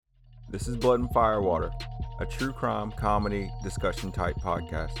This is Blood and Firewater, a true crime comedy discussion type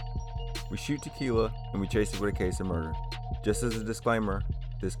podcast. We shoot tequila and we chase it with a case of murder. Just as a disclaimer,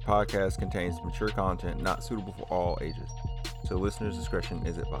 this podcast contains mature content not suitable for all ages, so listeners' discretion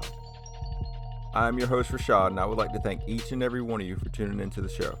is advised. I am your host Rashad, and I would like to thank each and every one of you for tuning into the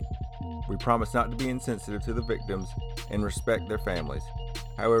show. We promise not to be insensitive to the victims and respect their families.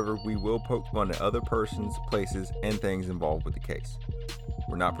 However, we will poke fun at other persons, places, and things involved with the case.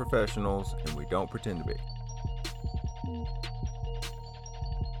 We're not professionals, and we don't pretend to be.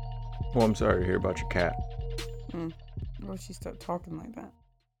 Well, I'm sorry to hear about your cat. Well, she stopped talking like that.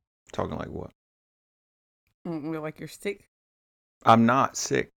 Talking like what? Like you're sick? I'm not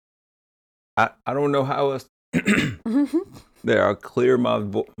sick. I don't know how else. There, I'll clear my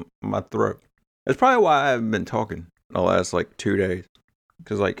throat. That's probably why I haven't been talking the last 2 days.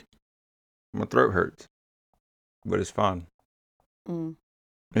 Because my throat hurts. But it's fine.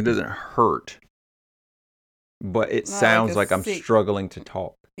 It doesn't hurt. But it sounds like I'm struggling to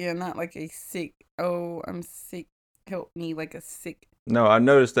talk. Yeah, not like a sick, oh, I'm sick, help me, like a sick. No, I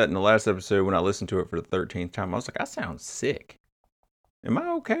noticed that in the last episode when I listened to it for the 13th time. I was like, I sound sick. Am I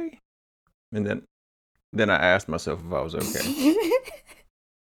okay? And then I asked myself if I was okay.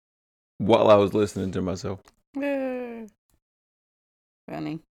 While I was listening to myself.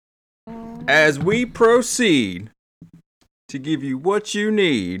 Funny. As we proceed to give you what you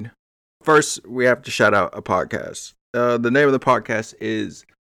need, first we have to shout out a podcast. The name of the podcast is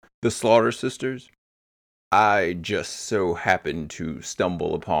The Slaughter Sisters. I just so happened to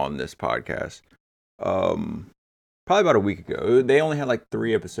stumble upon this podcast probably about a week ago. They only had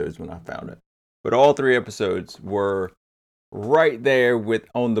 3 episodes when I found it. But all 3 episodes were right there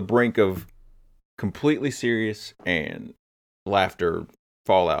on the brink of completely serious and laughter,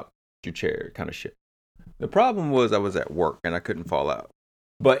 fall out your chair kind of shit. The problem was I was at work and I couldn't fall out.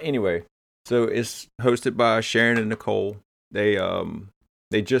 But anyway, so it's hosted by Sharon and Nicole. They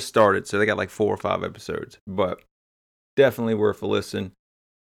just started, so they got 4 or 5 episodes, but definitely worth a listen.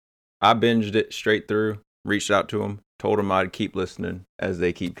 I binged it straight through, reached out to them, told them I'd keep listening as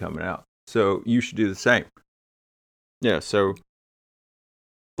they keep coming out. So you should do the same. Yeah, so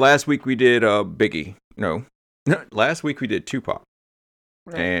last week we did Biggie. No, last week we did Tupac.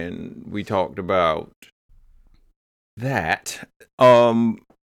 Right. And we talked about that.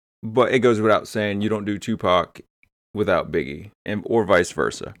 But it goes without saying you don't do Tupac without Biggie, or vice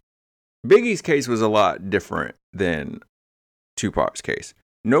versa. Biggie's case was a lot different than Tupac's case.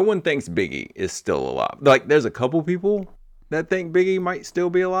 No one thinks Biggie is still alive. There's a couple people that think Biggie might still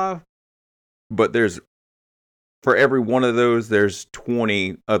be alive, but for every one of those, there's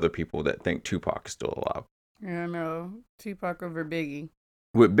 20 other people that think Tupac is still alive. Yeah, no, Tupac over Biggie.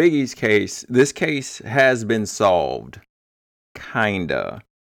 With Biggie's case, this case has been solved, kinda.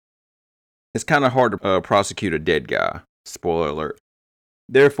 It's kind of hard to prosecute a dead guy. Spoiler alert.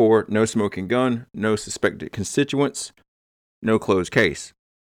 Therefore, no smoking gun, no suspected constituents, no closed case.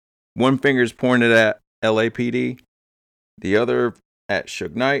 One finger's pointed at LAPD, the other at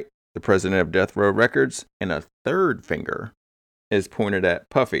Suge Knight, the president of Death Row Records, and a third finger is pointed at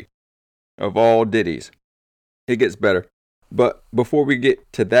Puffy, of all Diddy's. It gets better. But before we get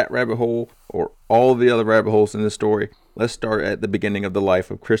to that rabbit hole, or all the other rabbit holes in this story, let's start at the beginning of the life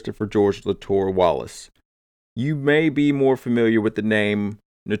of Christopher George Latour Wallace. You may be more familiar with the name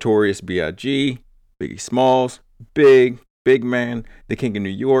Notorious B.I.G, Biggie Smalls, Big Man, the King of New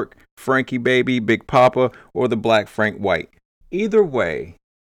York, Frankie Baby, Big Papa, or the Black Frank White. Either way,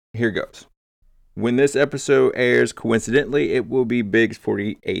 here goes. When this episode airs, coincidentally, it will be Big's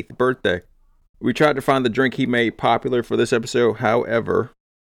 48th birthday. We tried to find the drink he made popular for this episode. However,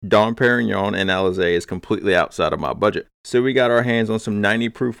 Dom Perignon and Alizé is completely outside of my budget. So we got our hands on some 90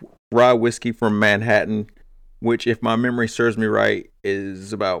 proof rye whiskey from Manhattan, which, if my memory serves me right,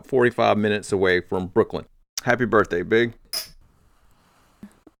 is about 45 minutes away from Brooklyn. Happy birthday, Big.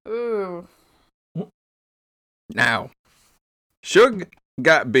 Ooh. Now, Suge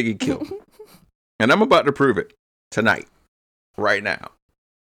got Biggie killed. And I'm about to prove it tonight. Right now.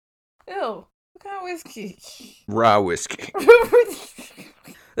 Ew. What kind of whiskey? Rye whiskey.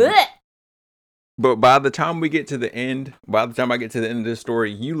 But by the time I get to the end of this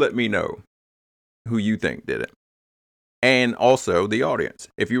story, you let me know who you think did it. And also the audience.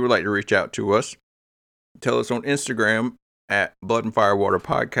 If you would like to reach out to us, tell us on Instagram at Blood and Firewater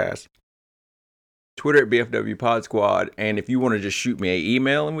Podcast, Twitter at BFW Pod Squad, and if you want to just shoot me an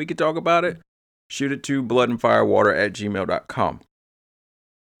email and we could talk about it, shoot it to bloodandfirewater@gmail.com.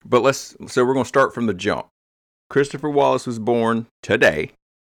 But so we're going to start from the jump. Christopher Wallace was born today,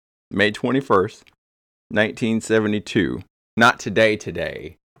 May 21st, 1972. Not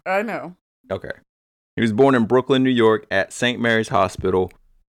today, I know. Okay. He was born in Brooklyn, New York at St. Mary's Hospital,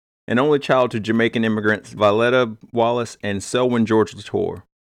 an only child to Jamaican immigrants Violetta Wallace and Selwyn George Latour.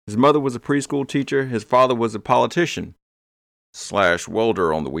 His mother was a preschool teacher. His father was a politician /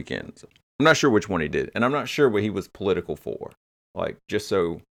 welder on the weekends. I'm not sure which one he did, and I'm not sure what he was political for. Like, just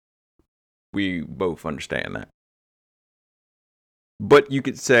so we both understand that. But you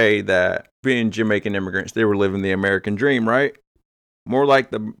could say that being Jamaican immigrants, they were living the American dream, right? More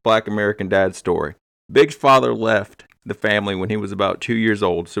like the Black American dad story. Big's father left the family when he was about 2 years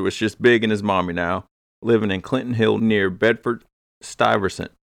old, so it's just Big and his mommy now, living in Clinton Hill near Bedford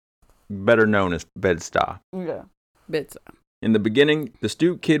Stuyvesant, better known as Bed-Stuy. Yeah, Bed-Stuy. In the beginning, the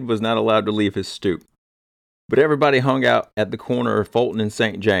stoop kid was not allowed to leave his stoop, but everybody hung out at the corner of Fulton and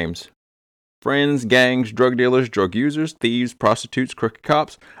St. James. Friends, gangs, drug dealers, drug users, thieves, prostitutes, crooked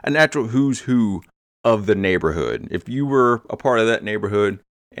cops, a natural who's who of the neighborhood. If you were a part of that neighborhood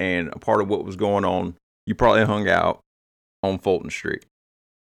and a part of what was going on, you probably hung out on Fulton Street.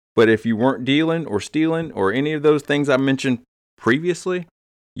 But if you weren't dealing or stealing or any of those things I mentioned previously,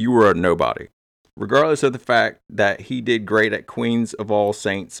 you were a nobody. Regardless of the fact that he did great at Queens of All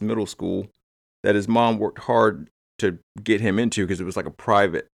Saints Middle School, that his mom worked hard to get him into because it was like a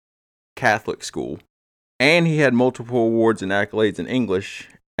private Catholic school. And he had multiple awards and accolades in English.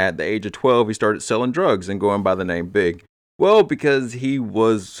 At the age of 12, he started selling drugs and going by the name Big. Well, because he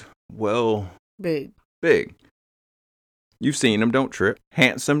was, Big. You've seen him, don't trip.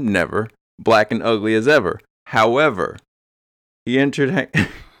 Handsome, never. Black and ugly as ever. However, he entered...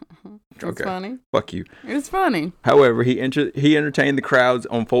 It's funny. Fuck you. It's funny. However, he entertained the crowds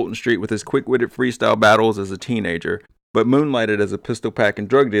on Fulton Street with his quick-witted freestyle battles as a teenager, but moonlighted as a pistol-packing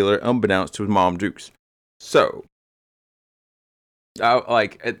drug dealer unbeknownst to his mom Dukes. So,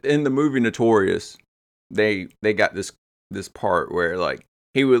 in the movie Notorious, they got this part where like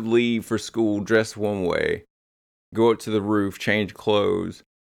he would leave for school dressed one way, go up to the roof, change clothes,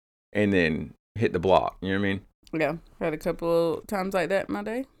 and then hit the block. You know what I mean? Yeah, had a couple times like that in my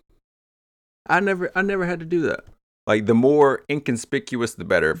day. I never had to do that. Like, the more inconspicuous, the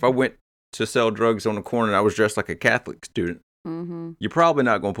better. If I went to sell drugs on the corner and I was dressed like a Catholic student, you're probably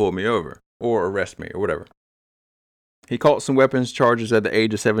not going to pull me over or arrest me or whatever. He caught some weapons charges at the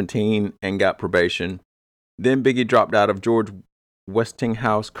age of 17 and got probation. Then Biggie dropped out of George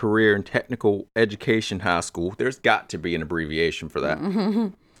Westinghouse Career and Technical Education High School. There's got to be an abbreviation for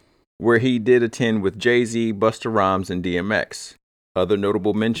that. Where he did attend with Jay-Z, Busta Rhymes, and DMX. Other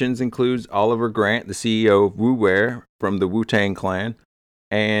notable mentions includes Oliver Grant, the CEO of Wu-Wear from the Wu-Tang Clan,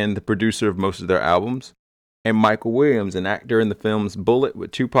 and the producer of most of their albums, and Michael Williams, an actor in the films Bullet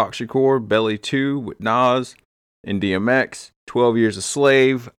with Tupac Shakur, Belly 2 with Nas, and DMX, 12 Years a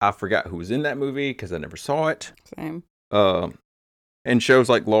Slave. I forgot who was in that movie because I never saw it. Same. And shows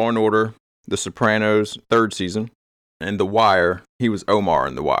like Law and Order, The Sopranos, 3rd season, and The Wire. He was Omar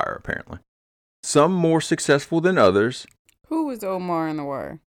in The Wire, apparently. Some more successful than others. Who was Omar in The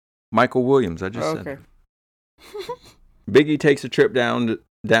Wire? Michael Williams, I just said. Okay. Biggie takes a trip down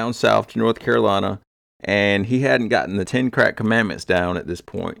south to North Carolina, and he hadn't gotten the 10 crack commandments down at this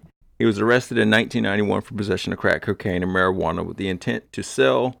point. He was arrested in 1991 for possession of crack cocaine and marijuana with the intent to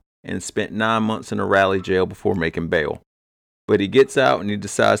sell, and spent 9 months in a Raleigh jail before making bail. But he gets out and he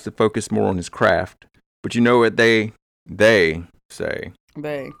decides to focus more on his craft. But you know what they say?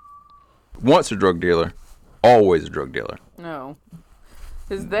 Once a drug dealer, always a drug dealer. No.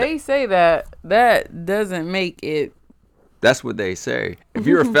 Because they say that doesn't make it. That's what they say. If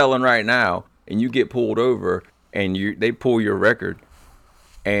you're a felon right now and you get pulled over and they pull your record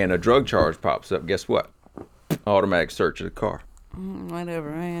and a drug charge pops up, guess what? Automatic search of the car.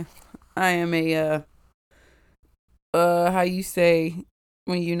 Whatever. I am a how you say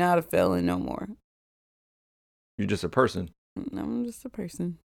when you're not a felon no more. You're just a person. No, I'm just a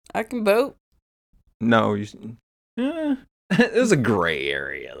person. I can vote. No, there's a gray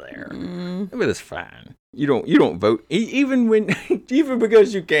area there, but it's fine. You don't vote even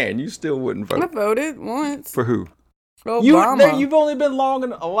because you can. You still wouldn't vote. I voted once. For who? Obama. You've only been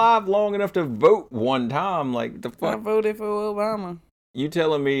alive long enough to vote one time. Like, the fuck? I voted for Obama. You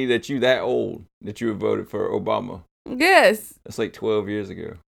telling me that you that old that you have voted for Obama? Yes. That's like 12 years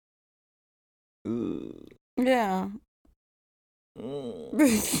ago. Ugh. Yeah.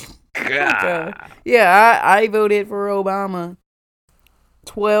 God. Yeah, I voted for Obama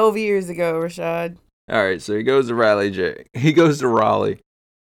 12 years ago, Rashad. All right, so he goes to Raleigh,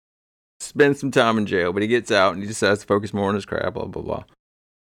 spends some time in jail, but he gets out and he decides to focus more on his craft, blah, blah, blah.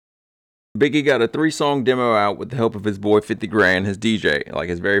 Biggie got a 3-song demo out with the help of his boy 50 Grand, his DJ, like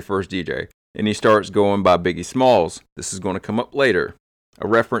his very first DJ. And he starts going by Biggie Smalls. This is going to come up later. a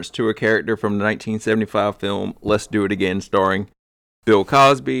reference to a character from the 1975 film Let's Do It Again, starring Bill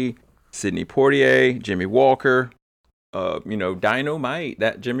Cosby, Sidney Poitier, Jimmy Walker, Dynamite,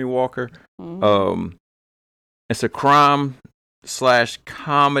 that Jimmy Walker. Mm-hmm. It's a crime /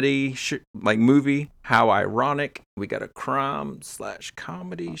 comedy movie. How ironic. We got a crime /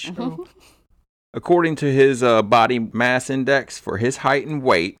 comedy show. According to his body mass index, for his height and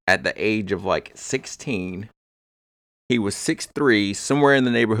weight at the age of 16, he was 6'3", somewhere in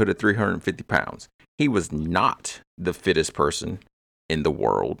the neighborhood of 350 pounds. He was not the fittest person in the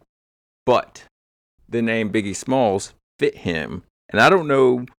world, but the name Biggie Smalls fit him. And I don't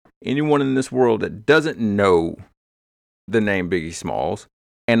know anyone in this world that doesn't know the name Biggie Smalls,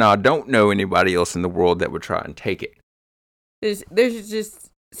 and I don't know anybody else in the world that would try and take it. There's just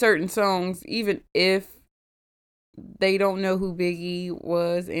certain songs, even if they don't know who Biggie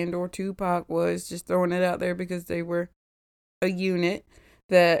was and or Tupac was, just throwing it out there because they were a unit,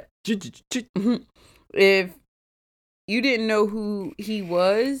 that if you didn't know who he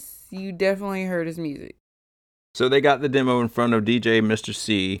was, you definitely heard his music. So they got the demo in front of DJ Mr.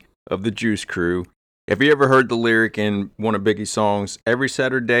 C of the Juice Crew. Have you ever heard the lyric in one of Biggie's songs, Every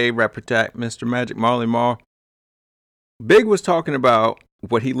Saturday, Rap Attack, Mr. Magic, Marley Marl? Big was talking about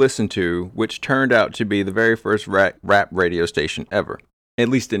what he listened to, which turned out to be the very first rap radio station ever, at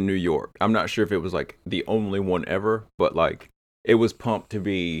least in New York. I'm not sure if it was the only one ever, but it was pumped to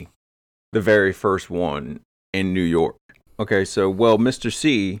be the very first one in New York. Okay, so Mr.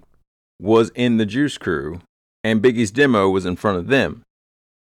 C was in the Juice Crew, and Biggie's demo was in front of them,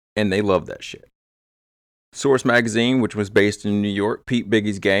 and they loved that shit. Source magazine, which was based in New York, peeped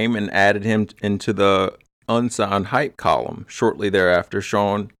Biggie's game and added him into the unsigned hype column. Shortly thereafter,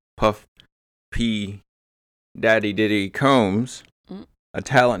 Sean Puff P. Daddy Diddy Combs, a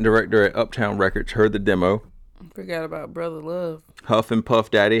talent director at Uptown Records, heard the demo. Forgot about Brother Love. Huff and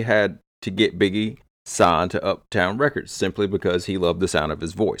Puff Daddy had to get Biggie signed to Uptown Records simply because he loved the sound of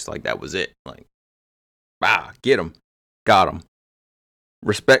his voice. That was it. Get him. Got him.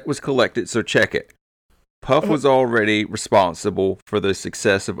 Respect was collected, so check it. Puff was already responsible for the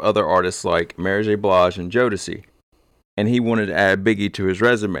success of other artists like Mary J. Blige and Jodeci, and he wanted to add Biggie to his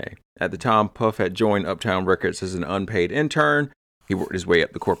resume. At the time, Puff had joined Uptown Records as an unpaid intern. He worked his way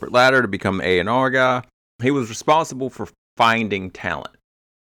up the corporate ladder to become the A&R guy. He was responsible for finding talent.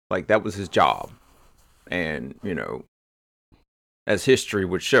 That was his job. And, as history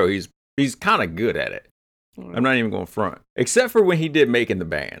would show, he's kind of good at it. I'm not even going to front. Except for when he did Making the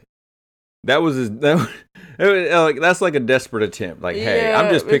Band. That was that's a desperate attempt. Hey,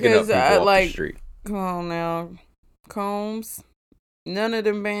 I'm just picking up people off the street. Come on now, Combs. None of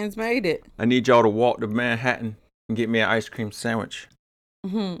them bands made it. I need y'all to walk to Manhattan and get me an ice cream sandwich.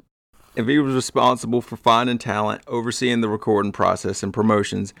 Mm-hmm. If he was responsible for finding talent, overseeing the recording process and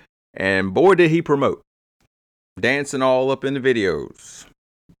promotions, and boy did he promote. Dancing all up in the videos.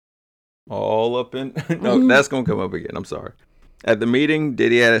 All up in... No, that's going to come up again. I'm sorry. At the meeting,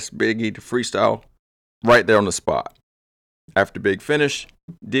 Diddy asked Biggie to freestyle right there on the spot. After Big finished,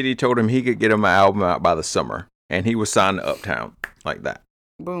 Diddy told him he could get him an album out by the summer, and he was signed to Uptown like that.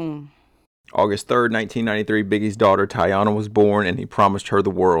 Boom. August 3rd, 1993, Biggie's daughter Tiana was born, and he promised her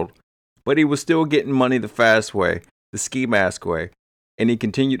the world. But he was still getting money the fast way, the ski mask way, and he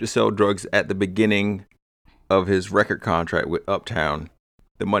continued to sell drugs at the beginning of his record contract with Uptown.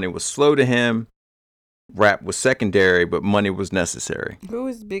 The money was slow to him. Rap was secondary, but money was necessary. Who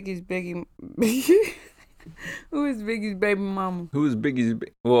is Biggie's baby? Who is Biggie's baby mama?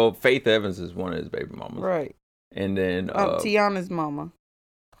 Well, Faith Evans is one of his baby mamas. Right. And then Tiana's mama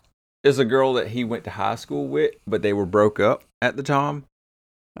is a girl that he went to high school with, but they were broke up at the time.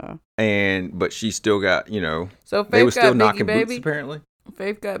 But she still got, So Faith they were still got knocking Biggie, boots baby? apparently.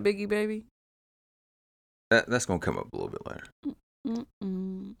 Faith got Biggie baby. That's gonna come up a little bit later.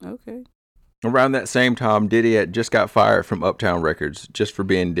 Okay. Around that same time, Diddy had just got fired from Uptown Records just for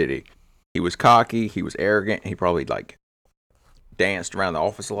being Diddy. He was cocky, he was arrogant, he probably danced around the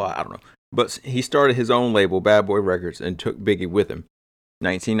office a lot, I don't know. But he started his own label, Bad Boy Records, and took Biggie with him.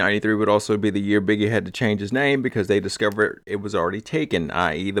 1993 would also be the year Biggie had to change his name because they discovered it was already taken,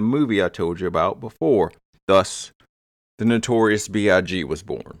 i.e. the movie I told you about before. Thus, the Notorious B.I.G. was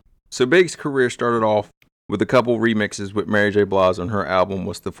born. So Big's career started off with a couple remixes with Mary J. Blige on her album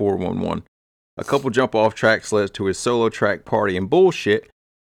What's the 411. A couple jump-off tracks led to his solo track Party and Bullshit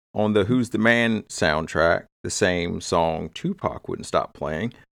on the Who's the Man soundtrack, the same song Tupac wouldn't stop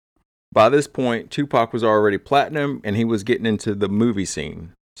playing. By this point, Tupac was already platinum and he was getting into the movie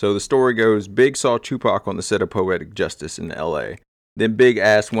scene. So the story goes, Big saw Tupac on the set of Poetic Justice in LA. Then Big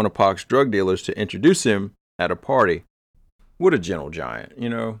asked one of Pac's drug dealers to introduce him at a party. what a gentle giant, you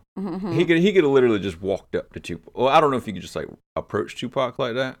know. Mm-hmm. He could have literally just walked up to Tupac. Well, I don't know if you could just like approach Tupac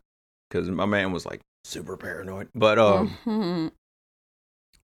like that, because my man was like super paranoid. But Mm-hmm.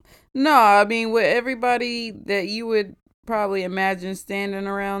 No, I mean with everybody that you would probably imagine standing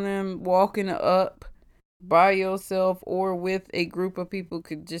around them, walking up by yourself or with a group of people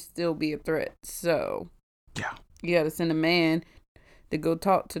could just still be a threat. So yeah, you got to send a man to go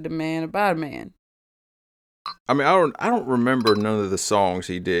talk to the man about a man. I mean, I don't remember none of the songs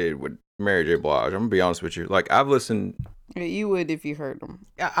he did with Mary J. Blige. I'm gonna be honest with you. Like I've listened. Yeah, you would if you heard them.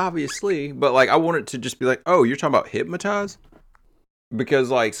 Yeah, obviously, but like I want it to just be like, oh, you're talking about Hypnotize? Because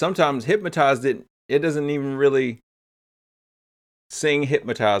like sometimes Hypnotize didn't. It doesn't even really sing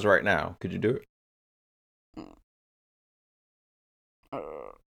Hypnotize right now. Could you do it?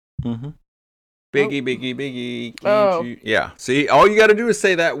 Mm-hmm. Biggie, Biggie, Biggie. Oh. Yeah. See, all you got to do is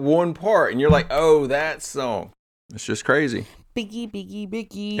say that one part, and you're like, oh, that song. It's just crazy. Biggie, Biggie,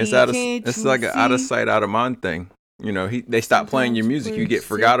 Biggie. It's like an out of sight, out of mind thing. You know, they stop playing your music, you get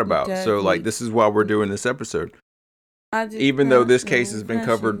forgot about. So, like, this is why we're doing this episode. Even though this case has been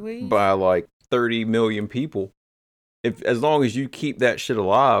covered by like 30 million people, as long as you keep that shit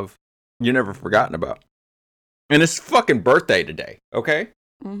alive, you're never forgotten about. And it's fucking birthday today, okay?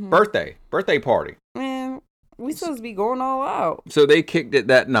 Mm-hmm. Birthday party. Man, we supposed to be going all out. So they kicked it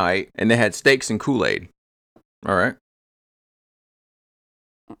that night, and they had steaks and Kool-Aid. All right.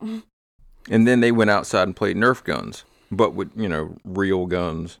 And then they went outside and played Nerf guns, but with, you know, real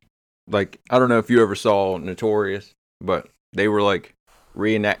guns. Like, I don't know if you ever saw Notorious, but they were like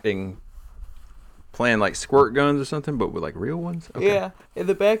reenacting playing like squirt guns or something, but with like real ones. Okay. Yeah, in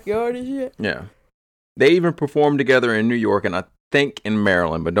the backyard and shit. Yeah. They even performed together in New York, and I think in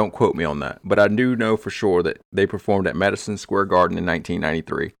Maryland, but don't quote me on that. But I do know for sure that they performed at Madison Square Garden in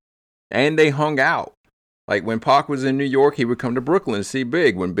 1993. And they hung out. Like when Pac was in New York, he would come to Brooklyn to see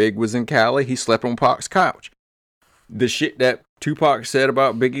Big. When Big was in Cali, he slept on Pac's couch. The shit that Tupac said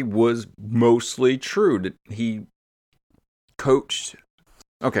about Biggie was mostly true. That he coached.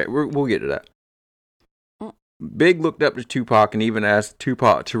 Okay, we'll get to that. Big looked up to Tupac and even asked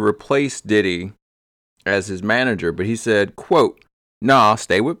Tupac to replace Diddy as his manager, but he said, quote, nah,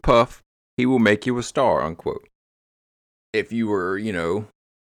 stay with Puff. He will make you a star, unquote. If you were, you know,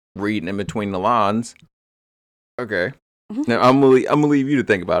 reading in between the lines. Okay. Now, I'm gonna leave you to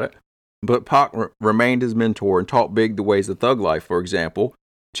think about it. But Pac remained his mentor and taught Big the ways of thug life, for example.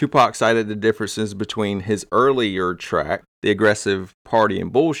 Tupac cited the differences between his earlier track, The Aggressive Party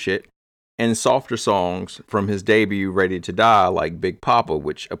and Bullshit, and softer songs from his debut, Ready to Die, like Big Papa,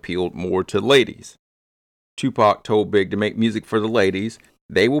 which appealed more to ladies. Tupac told Big to make music for the ladies.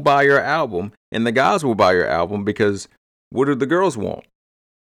 They will buy your album, and the guys will buy your album because what do the girls want?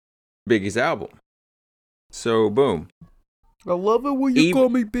 Biggie's album. So, boom. I love it when you call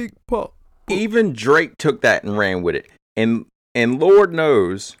me Big Pop. Even Drake took that and ran with it. And Lord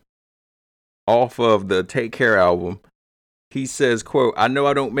knows, off of the Take Care album, he says, quote, I know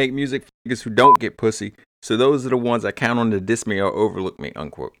I don't make music for niggas who don't get pussy, so those are the ones I count on to diss me or overlook me,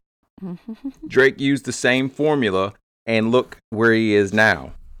 unquote. Drake used the same formula, and look where he is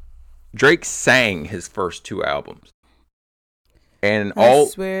now. Drake sang his first two albums. And all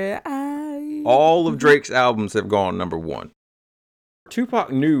of Drake's albums have gone number one.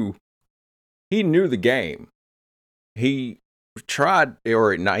 Tupac knew the game. He tried,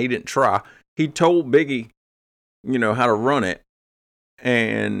 or no, he didn't try. He told Biggie, you know, how to run it.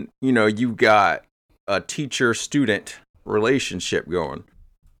 And, you know, you got a teacher-student relationship going.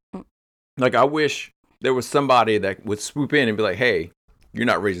 Like, I wish there was somebody that would swoop in and be like, hey, you're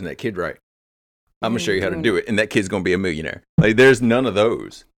not raising that kid right. I'm going to show you how to do it. And that kid's going to be a millionaire. Like, there's none of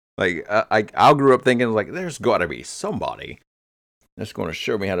those. Like, I grew up thinking, like, there's got to be somebody that's going to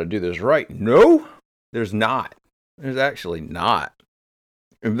show me how to do this right. No, there's not. There's actually not.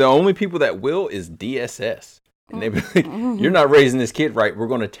 The only people that will is DSS. And they be like, you're not raising this kid right. We're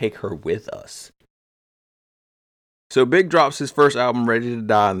going to take her with us. So Big drops his first album, Ready to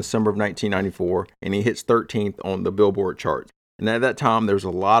Die, in the summer of 1994, and he hits 13th on the Billboard charts. And at that time, there was a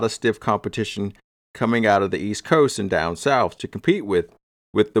lot of stiff competition coming out of the East Coast and down South to compete with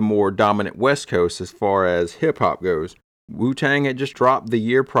the more dominant West Coast as far as hip-hop goes. Wu-Tang had just dropped the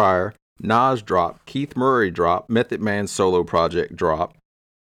year prior, Nas dropped, Keith Murray dropped, Method Man's solo project dropped,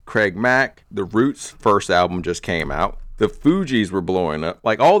 Craig Mack, The Roots' first album just came out, the Fugees were blowing up.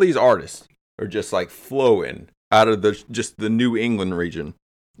 Like, all these artists are just like flowing out of the New England region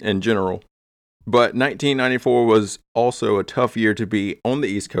in general. But 1994 was also a tough year to be on the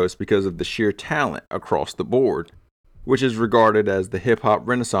East Coast because of the sheer talent across the board, which is regarded as the hip-hop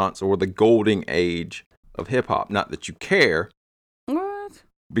renaissance or the golden age of hip-hop. Not that you care,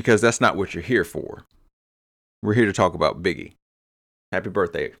 because that's not what you're here for. We're here to talk about Biggie. Happy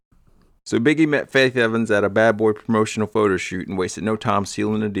birthday. So Biggie met Faith Evans at a Bad Boy promotional photo shoot and wasted no time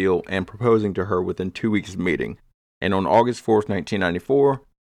sealing a deal and proposing to her within 2 weeks of meeting. And on August 4th, 1994,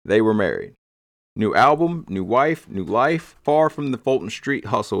 they were married. New album, new wife, new life, far from the Fulton Street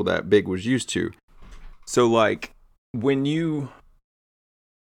hustle that Big was used to. So like when you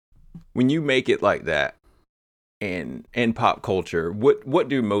make it like that in pop culture, what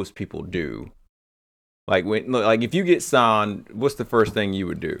do most people do? Like if you get signed, what's the first thing you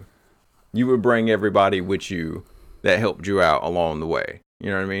would do? You would bring everybody with you that helped you out along the way. You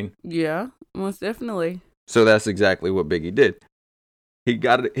know what I mean? Yeah, most definitely. So that's exactly what Biggie did. He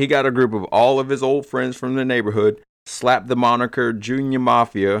got a group of all of his old friends from the neighborhood, slapped the moniker Junior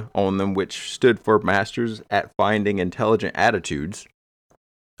Mafia on them, which stood for Masters at Finding Intelligent Attitudes.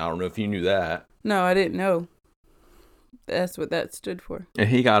 I don't know if you knew that. No, I didn't know. That's what that stood for. And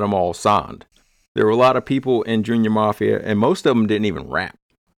he got them all signed. There were a lot of people in Junior Mafia, and most of them didn't even rap.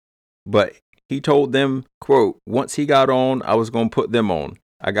 But he told them, quote, once he got on, I was going to put them on.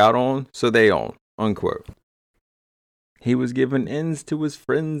 I got on, so they on, unquote. He was giving ends to his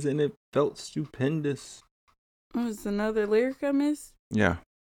friends, and it felt stupendous. Oh, is another lyric I missed? Yeah.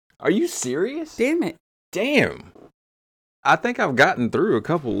 Are you serious? Damn it. Damn. I think I've gotten through a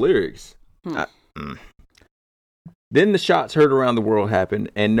couple lyrics. Then the shots heard around the world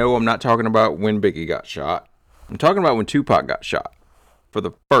happened, and no, I'm not talking about when Biggie got shot. I'm talking about when Tupac got shot for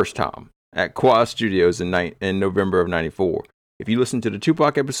the first time at Quad Studios in November of 94. If you listen to the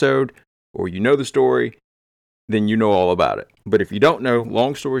Tupac episode, or you know the story, then you know all about it. But if you don't know,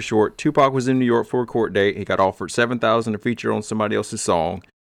 long story short, Tupac was in New York for a court date. He got offered $7,000 to feature on somebody else's song.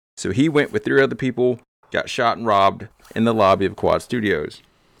 So he went with 3 other people, got shot and robbed in the lobby of Quad Studios.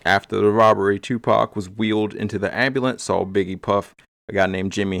 After the robbery, Tupac was wheeled into the ambulance, saw Biggie, Puff, a guy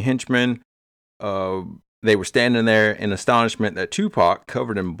named Jimmy Henchman. They were standing there in astonishment that Tupac,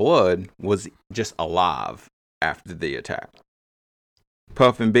 covered in blood, was just alive after the attack.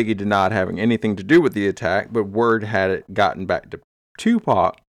 Puff and Biggie denied having anything to do with the attack, but word had it gotten back to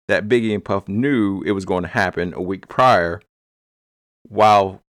Tupac that Biggie and Puff knew it was going to happen a week prior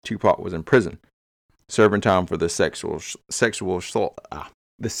while Tupac was in prison, serving time for the sexual assault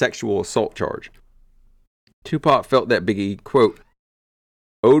charge. Tupac felt that Biggie, quote,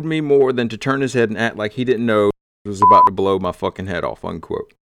 owed me more than to turn his head and act like he didn't know he was about to blow my fucking head off,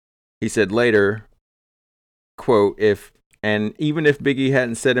 unquote. He said later, quote, even if Biggie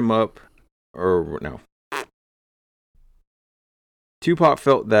hadn't set him up, Tupac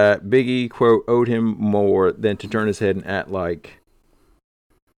felt that Biggie, quote, owed him more than to turn his head and act like...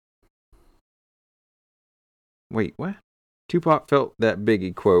 Wait, what? Tupac felt that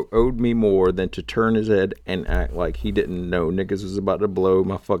Biggie, quote, owed me more than to turn his head and act like he didn't know niggas was about to blow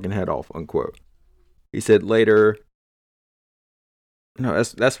my fucking head off, unquote. He said later... No,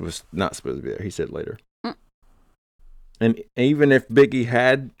 that's what's not supposed to be there. He said later. And even if Biggie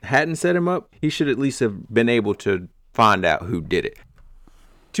hadn't set him up, he should at least have been able to find out who did it.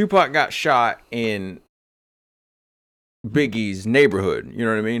 Tupac got shot in Biggie's neighborhood. You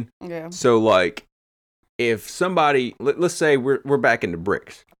know what I mean? Yeah. So like, if somebody, let's say we're back in the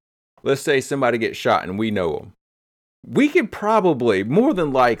bricks. Let's say somebody gets shot and we know them. We could probably, more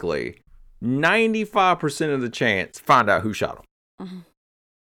than likely, 95% of the chance find out who shot them.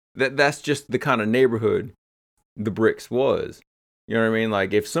 Mm-hmm. That's just the kind of neighborhood the bricks was. You know what I mean?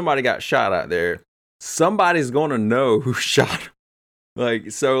 Like, if somebody got shot out there, somebody's gonna know who shot him.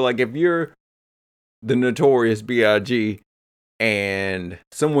 Like, so like if you're the Notorious B.I.G. and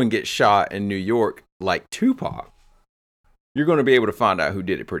someone gets shot in New York like Tupac, you're gonna be able to find out who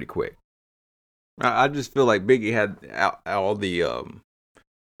did it pretty quick. I just feel like Biggie had all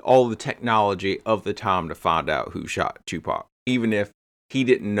the technology of the time to find out who shot Tupac. Even if he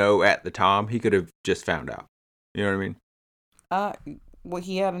didn't know at the time, he could have just found out. You know what I mean? Well,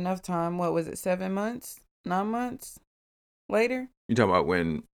 he had enough time. What was it, 7 months? 9 months later? You talking about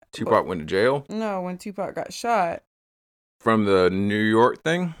when Tupac went to jail? No, when Tupac got shot. From the New York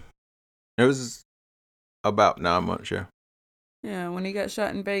thing? It was about 9 months, yeah. Yeah, when he got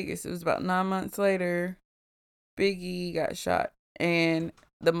shot in Vegas, it was about 9 months later. Biggie got shot. And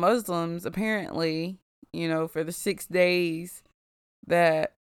the Muslims, apparently, for the 6 days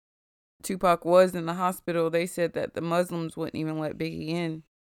that Tupac was in the hospital, they said that the Muslims wouldn't even let Biggie in.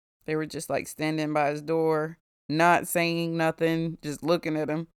 They were just like standing by his door, not saying nothing, just looking at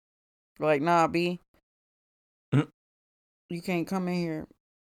him. Like, nah, B, you can't come in here.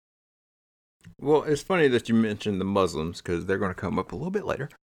 Well, it's funny that you mentioned the Muslims, because they're going to come up a little bit later.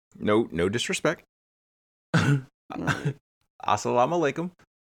 No disrespect. Assalamu alaikum.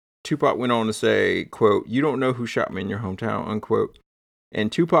 Tupac went on to say, quote, "You don't know who shot me in your hometown," unquote. In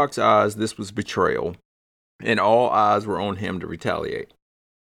Tupac's eyes, this was betrayal, and all eyes were on him to retaliate.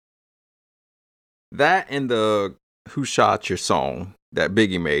 That and the "Who Shot Your" song that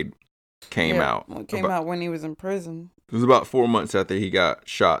Biggie made came out. It came out when he was in prison. It was about 4 months after he got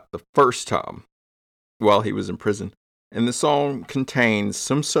shot the first time while he was in prison. And the song contains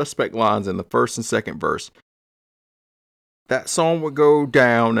some suspect lines in the first and second verse. That song would go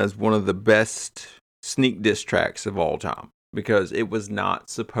down as one of the best sneak diss tracks of all time because it was not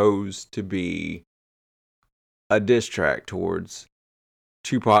supposed to be a diss track towards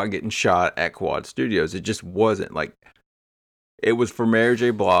Tupac getting shot at Quad Studios. It just wasn't. Like, it was for Mary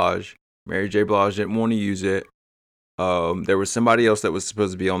J. Blige. Mary J. Blige didn't want to use it. There was somebody else that was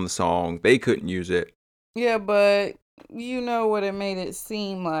supposed to be on the song. They couldn't use it. Yeah, but you know what it made it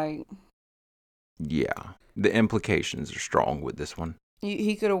seem like. Yeah. The implications are strong with this one.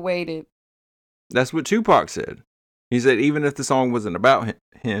 He could have waited. That's what Tupac said. He said even if the song wasn't about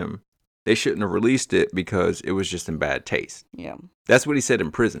him, they shouldn't have released it because it was just in bad taste. Yeah. That's what he said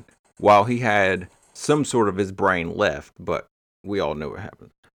in prison. While he had some sort of his brain left, but we all know what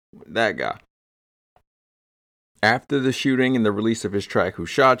happened. That guy. After the shooting and the release of his track Who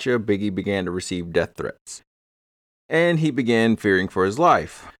Shot Ya, Biggie began to receive death threats. And he began fearing for his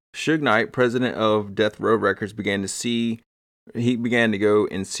life. Suge Knight, president of Death Row Records, began to go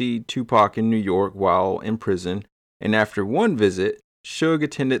and see Tupac in New York while in prison. And after one visit, Suge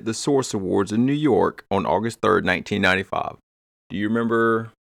attended the Source Awards in New York on August 3rd, 1995. Do you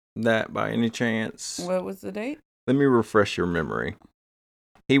remember that by any chance? What was the date? Let me refresh your memory.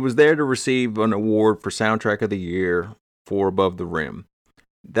 He was there to receive an award for Soundtrack of the Year for Above the Rim.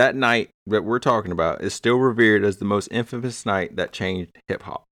 That night that we're talking about is still revered as the most infamous night that changed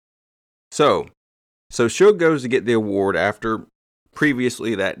hip-hop. So Suge goes to get the award after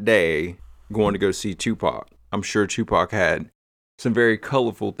previously that day going to go see Tupac. I'm sure Tupac had some very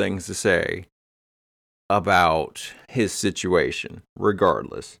colorful things to say about his situation,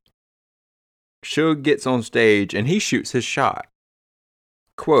 regardless. Suge gets on stage and he shoots his shot.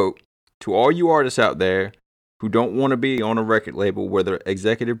 Quote, "To all you artists out there who don't want to be on a record label where the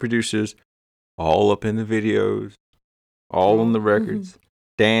executive producers all up in the videos, all on the records,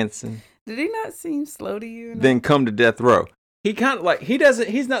 dancing. Did he not seem slow to you? Then come to Death Row." He kind of like,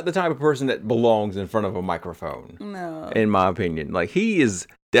 he's not the type of person that belongs in front of a microphone. No. In my opinion. Like, he is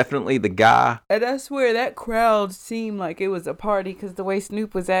definitely the guy. And I swear that crowd seemed like it was a party because the way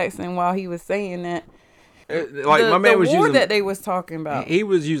Snoop was acting while he was saying that. Like, my man was using that they was talking about. He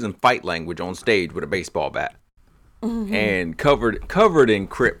was using fight language on stage with a baseball bat. And covered in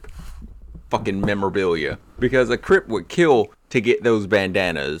Crip fucking memorabilia. Because a Crip would kill to get those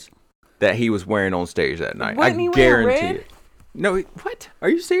bandanas that he was wearing on stage that night. Wasn't I he guarantee wearing red? it. No, what? Are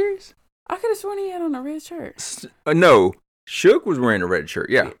you serious? I could have sworn he had on a red shirt. No, Suge was wearing a red shirt.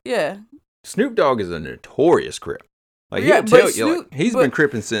 Yeah. Yeah. Snoop Dogg is a notorious Crip. Like, Yeah, he'll tell but you, like, he's been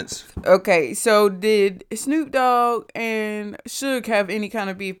cripping since. Okay, so did Snoop Dogg and Suge have any kind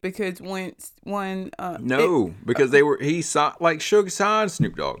of beef? Because No, because Suge signed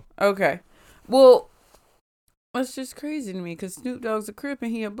Snoop Dogg. Okay, well, that's just crazy to me because Snoop Dogg's a Crip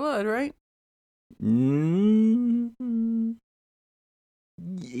and he a Blood, right?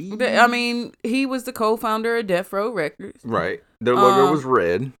 I mean, he was the co-founder of Death Row Records. Right. Their logo was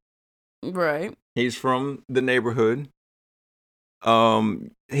red. Right. He's from the neighborhood.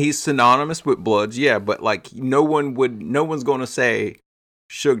 He's synonymous with Bloods, yeah, but like no one's gonna say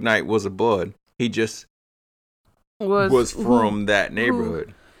Suge Knight was a Blood. He just was from that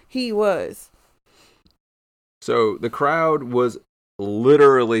neighborhood. He was. So the crowd was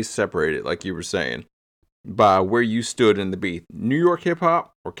literally separated, like you were saying, by where you stood in the beef. New York hip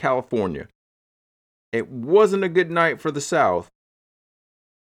hop or California. It wasn't a good night for the South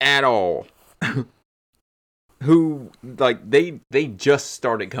at all. Who, like, they just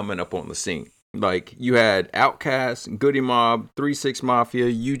started coming up on the scene. Like, you had Outkast, Goody Mob, 3-6 Mafia,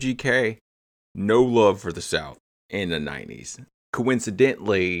 UGK. No love for the South in the 90s.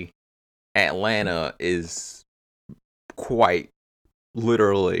 Coincidentally, Atlanta is quite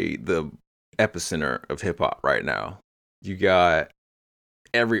literally the epicenter of hip-hop right now. You got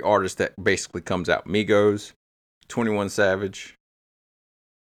every artist that basically comes out. Migos, 21 Savage.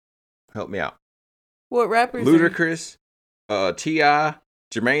 Help me out. What rappers? Ludacris, T.I.,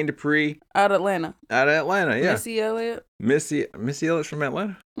 Jermaine Dupri. Out of Atlanta, yeah. Missy Elliott. Missy Elliott's from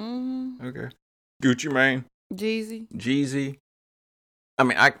Atlanta? Mm-hmm. Okay. Gucci Mane. Jeezy. I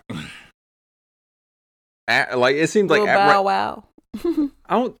mean, like, it seems like... Lil Bow Wow.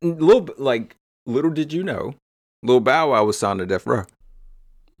 Little did you know, Lil Bow Wow was signed to Death Row.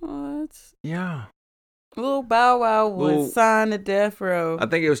 once? Yeah. Little Bow Wow was signed to death row. I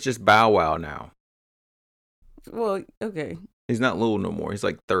think it was just Bow Wow now. Well, okay. He's not little no more. He's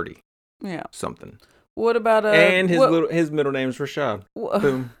like 30. Yeah. Something. What about and his middle name's Rashad.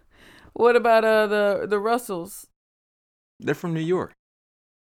 Boom. What about the Russells? They're from New York.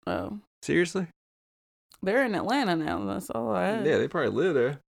 Oh. Seriously? They're in Atlanta now. That's all I had. Yeah, they probably live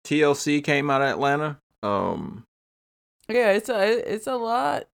there. TLC came out of Atlanta. Yeah, it's a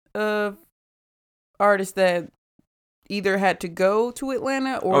lot of artists that either had to go to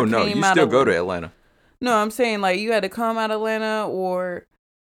Atlanta or came out of Atlanta. You still go to Atlanta. No, I'm saying like you had to come out of Atlanta or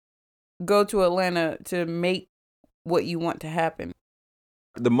go to Atlanta to make what you want to happen.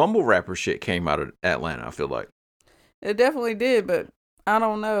 The mumble rapper shit came out of Atlanta, I feel like. It definitely did, but I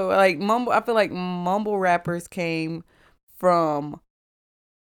don't know. Like I feel like mumble rappers came from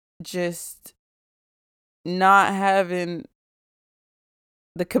just not having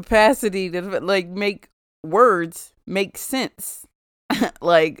the capacity to like make words make sense.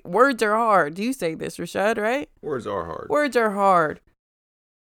 Like words are hard. You say this, Rashad, right? Words are hard. Words are hard.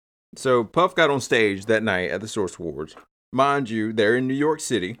 So Puff got on stage that night at the Source Awards. Mind you, they're in New York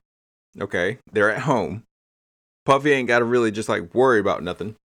City. Okay, they're at home. Puffy ain't got to really just like worry about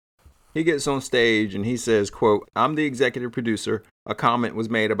nothing. He gets on stage and he says, quote, "I'm the executive producer. A comment was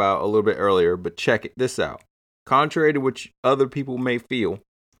made about a little bit earlier, but check this out. Contrary to what other people may feel,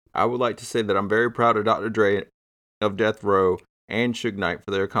 I would like to say that I'm very proud of Dr. Dre, of Death Row, and Suge Knight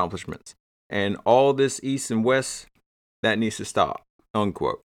for their accomplishments. And all this East and West, that needs to stop,"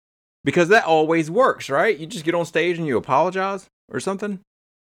 unquote. Because that always works, right? You just get on stage and you apologize or something.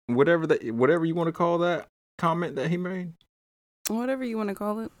 Whatever you want to call that comment that he made. Whatever you want to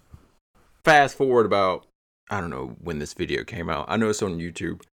call it. Fast forward about, I don't know when this video came out. I know it's on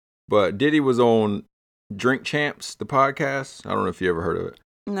YouTube. But Diddy was on Drink Champs, the podcast. I don't know if you ever heard of it.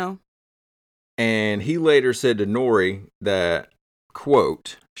 No. And he later said to Nori that,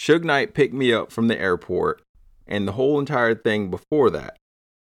 quote, "Suge Knight picked me up from the airport and the whole entire thing before that.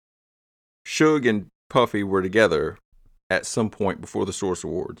 Suge and Puffy were together at some point before the Source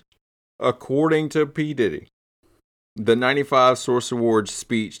Awards." According to P. Diddy, the 95 Source Awards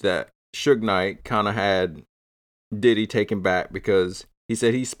speech that Suge Knight kind of had Diddy taken back because he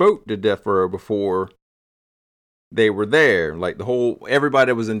said he spoke to Death Row before they were there. Like everybody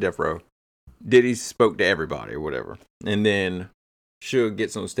that was in Death Row. Diddy spoke to everybody or whatever. And then Suge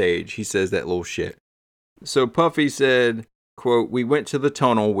gets on stage. He says that little shit. So Puffy said, quote, "We went to the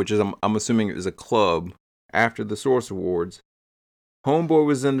tunnel," which is, I'm assuming it was a club, after the Source Awards. Homeboy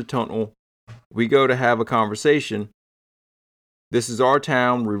was in the tunnel. We go to have a conversation. This is our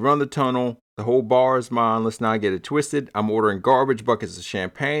town. We run the tunnel. The whole bar is mine. Let's not get it twisted. I'm ordering garbage buckets of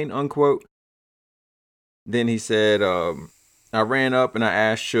champagne, unquote. Then he said, I ran up and I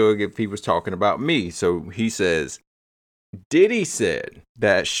asked Suge if he was talking about me. So he says, Diddy said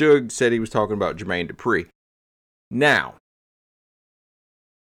that Suge said he was talking about Jermaine Dupri. Now,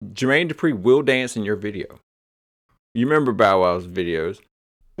 Jermaine Dupri will dance in your video. You remember Bow Wow's videos?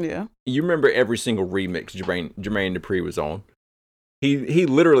 Yeah. You remember every single remix Jermaine Dupri was on. He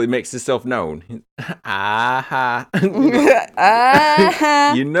literally makes himself known. Ah.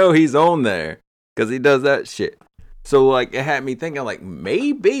 You know he's on there because he does that shit. So like it had me thinking like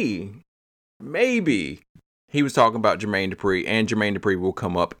maybe he was talking about Jermaine Dupri, and Jermaine Dupri will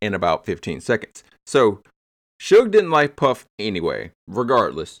come up in about 15 seconds. So Suge didn't like Puff anyway,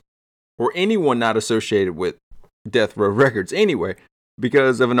 regardless, or anyone not associated with Death Row Records anyway,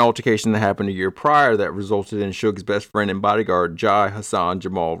 because of an altercation that happened a year prior that resulted in Suge's best friend and bodyguard, Jai Hassan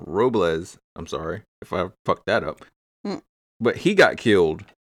Jamal Robles. I'm sorry if I fucked that up. But he got killed.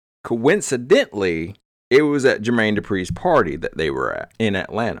 Coincidentally, it was at Jermaine Dupri's party that they were at in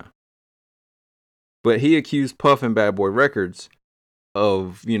Atlanta. But he accused Puff and Bad Boy Records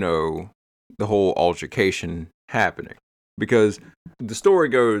of, the whole altercation happening. Because the story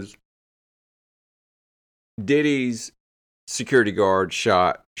goes, Diddy's security guard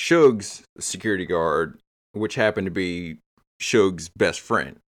shot Suge's security guard, which happened to be Suge's best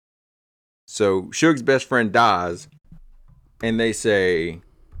friend. So Suge's best friend dies, and they say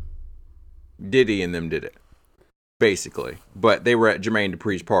Diddy and them did it, basically. But they were at Jermaine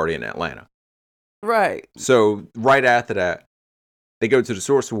Dupri's party in Atlanta. Right. So right after that, they go to the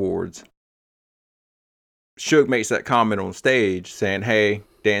Source Awards. Suge makes that comment on stage saying, hey,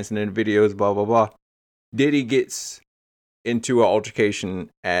 dancing in the videos, blah, blah, blah. Diddy gets into an altercation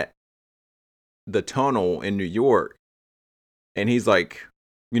at the tunnel in New York. And he's like,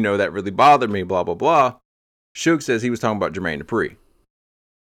 that really bothered me, blah, blah, blah. Suge says he was talking about Jermaine Dupri,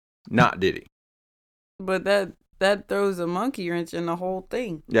 not Diddy. But that throws a monkey wrench in the whole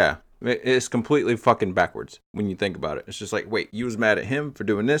thing. Yeah. It's completely fucking backwards when you think about it. It's just like, wait, you was mad at him for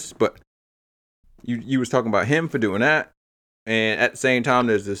doing this, but you was talking about him for doing that, and at the same time,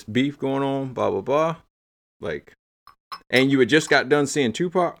 there's this beef going on, blah blah blah. Like, and you had just got done seeing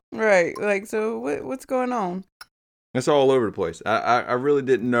Tupac. Right. Like, so what's going on? It's all over the place. I really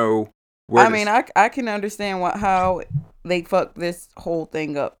didn't know where. I can understand how they fucked this whole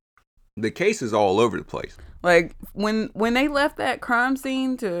thing up. The case is all over the place. Like when they left that crime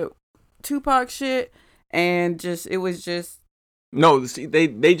scene to Tupac shit, and it was just. No, see,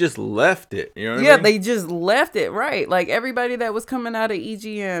 they just left it. You know what I mean? They just left it, right. Like everybody that was coming out of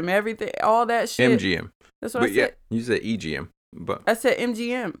EGM, everything, all that shit. MGM. That's what I said. Yeah, you said EGM, but I said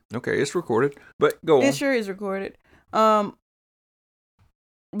MGM. Okay, it's recorded, but go on. It sure is recorded.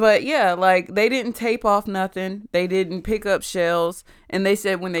 But yeah, like they didn't tape off nothing. They didn't pick up shells, and they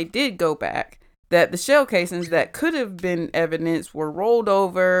said when they did go back that the shell casings that could have been evidence were rolled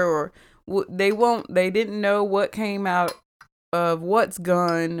over, or they didn't know what came out of what's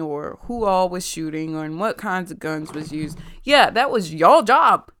gun or who all was shooting or what kinds of guns was used. Yeah, that was y'all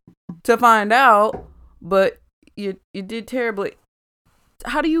job to find out, but you did terribly.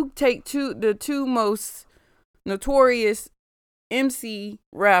 How do you take the two most notorious MC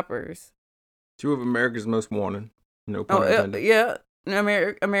rappers, two of America's most wanted, no pun intended. Yeah,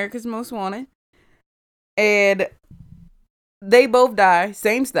 America's most wanted, and they both die,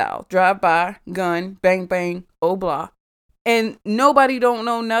 same style, drive by, gun, bang bang, oh blah. And nobody don't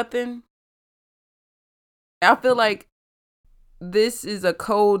know nothing. I feel like this is a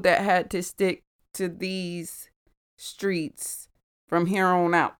code that had to stick to these streets from here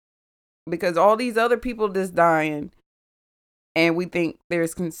on out. Because all these other people just dying, and we think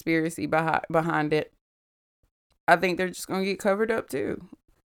there's conspiracy behind it. I think they're just going to get covered up too.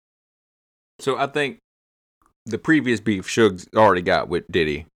 So I think the previous beef Suge's already got with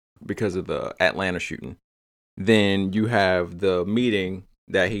Diddy because of the Atlanta shooting. Then you have the meeting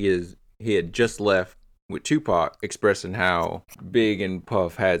that he had just left with Tupac, expressing how Big and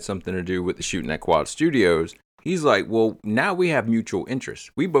Puff had something to do with the shooting at Quad Studios. He's like, well, now we have mutual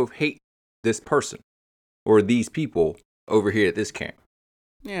interests. We both hate this person or these people over here at this camp.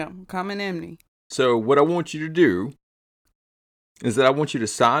 Yeah, common enemy. So what I want you to do is that I want you to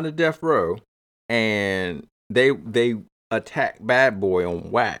sign to Death Row, and they attack Bad Boy on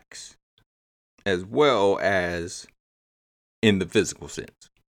wax, as well as in the physical sense.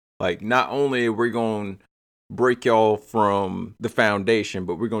 Like, not only are we going to break y'all from the foundation,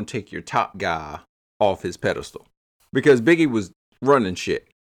 but we're going to take your top guy off his pedestal. Because Biggie was running shit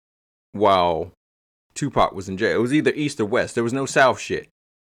while Tupac was in jail. It was either east or west. There was no south shit.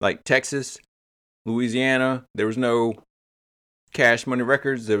 Like Texas, Louisiana, there was no Cash Money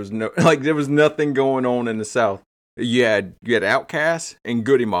Records. There was nothing going on in the south. You had Outkast and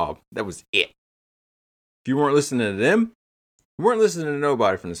Goody Mob. That was it. If you weren't listening to them, you weren't listening to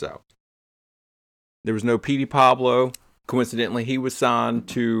nobody from the South. There was no Petey Pablo. Coincidentally, he was signed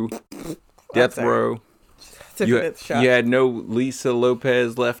to Death Row. You had no Lisa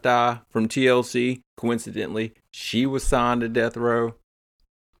Lopez Left Eye from TLC. Coincidentally, she was signed to Death Row.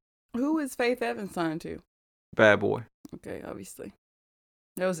 Who is Faith Evans signed to? Bad Boy. Okay, obviously.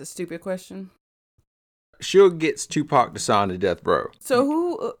 That was a stupid question. Suge gets Tupac to sign to Death Row. So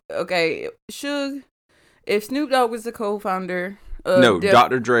who? Okay, Suge. If Snoop Dogg was the co-founder of No,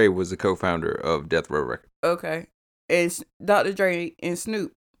 Dr. Dre was the co-founder of Death Row Records. Okay. It's Dr. Dre and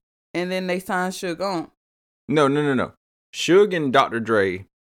Snoop. And then they signed Suge on. No. Suge and Dr. Dre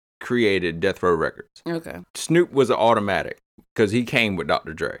created Death Row Records. Okay. Snoop was an automatic because he came with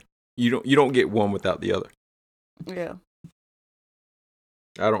Dr. Dre. You don't get one without the other. Yeah.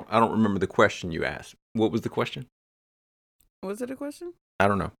 I don't remember the question you asked. What was the question? Was it a question? I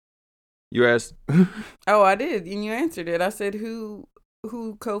don't know. You asked. Oh, I did, and you answered it. I said who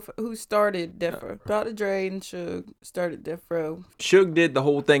started Death Row? Dr. Dre and Suge started Death Row. Suge did the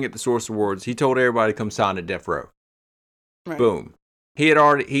whole thing at the Source Awards. He told everybody to come sign at Death Row. Right. Boom.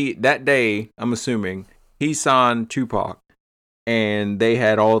 That day, I'm assuming, he signed Tupac, and they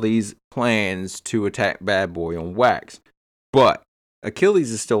had all these plans to attack Bad Boy on wax. But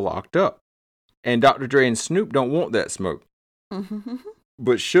Achilles is still locked up, and Dr. Dre and Snoop don't want that smoke.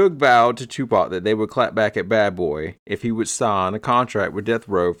 But Suge vowed to Tupac that they would clap back at Bad Boy if he would sign a contract with Death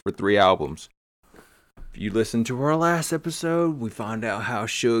Row for 3 albums. If you listen to our last episode, we find out how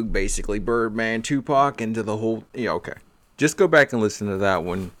Suge basically Birdman Tupac into the whole... Yeah, okay. Just go back and listen to that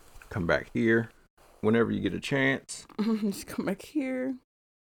one. Come back here whenever you get a chance. Just come back here.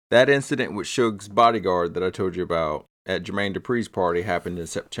 That incident with Suge's bodyguard that I told you about at Jermaine Dupri's party happened in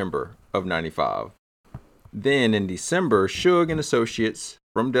September of 95. Then in December, Suge and associates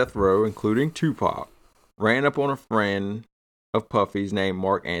from death row, including Tupac, ran up on a friend of Puffy's named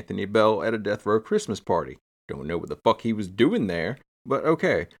Mark Anthony Bell at a death row Christmas party. Don't know what the fuck he was doing there, but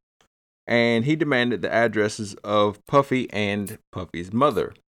okay. And he demanded the addresses of Puffy and Puffy's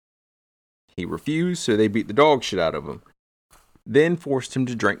mother. He refused, so they beat the dog shit out of him. Then forced him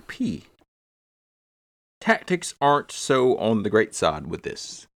to drink pee. Tactics aren't so on the great side with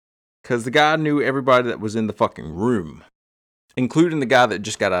this. Because the guy knew everybody that was in the fucking room. Including the guy that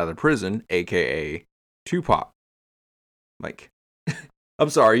just got out of prison, a.k.a. Tupac. Like, I'm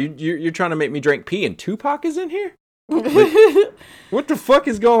sorry, you're trying to make me drink pee and Tupac is in here? Like, what the fuck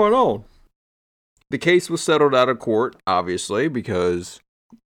is going on? The case was settled out of court, obviously, because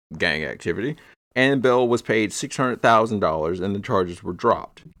gang activity, and Bell was paid $600,000 and the charges were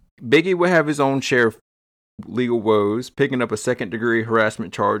dropped. Biggie would have his own share of legal woes, picking up a second-degree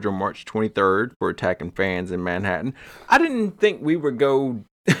harassment charge on March 23rd for attacking fans in Manhattan. I didn't think we would go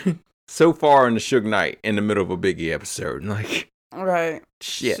so far in the Suge Knight in the middle of a Biggie episode. Like, right.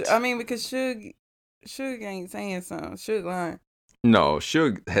 Shit. I mean, because Suge ain't saying something. Suge lying. No,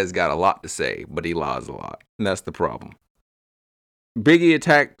 Suge has got a lot to say, but he lies a lot. And that's the problem. Biggie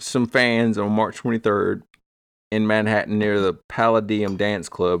attacked some fans on March 23rd in Manhattan near the Palladium Dance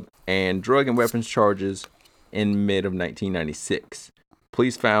Club, and drug and weapons charges in mid of 1996.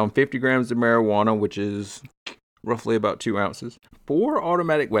 Police found 50 grams of marijuana, which is roughly about 2 ounces, 4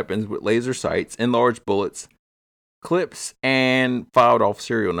 automatic weapons with laser sights, enlarged bullets, clips, and filed off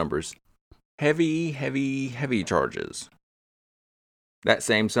serial numbers. Heavy charges. That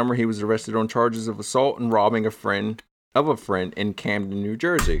same summer, he was arrested on charges of assault and robbing a friend in Camden, New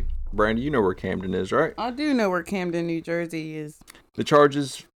Jersey. Brandy, you know where Camden is, right? I do know where Camden, New Jersey is. The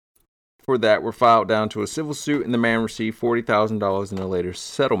charges for that were filed down to a civil suit, and the man received $40,000 in a later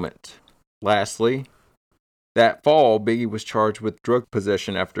settlement. Lastly, that fall, Biggie was charged with drug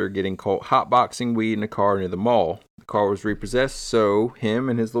possession after getting caught hotboxing weed in a car near the mall. The car was repossessed, so him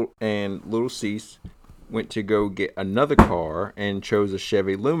and Little Cease went to go get another car and chose a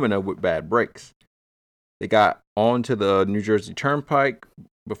Chevy Lumina with bad brakes. They got onto the New Jersey Turnpike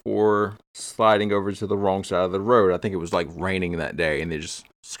before sliding over to the wrong side of the road. I think it was like raining that day, and they just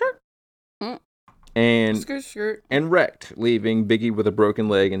skirt. And wrecked, leaving Biggie with a broken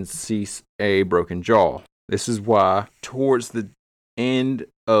leg and Cease a broken jaw. This is why, towards the end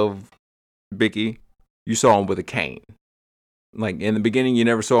of Biggie, you saw him with a cane. Like, in the beginning, you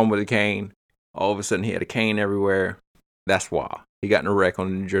never saw him with a cane. All of a sudden, he had a cane everywhere. That's why. He got in a wreck on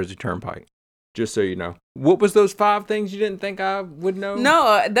the New Jersey Turnpike. Just so you know. What was those 5 things you didn't think I would know?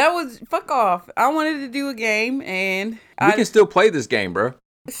 No, that was... Fuck off. I wanted to do a game, and... We can still play this game, bro.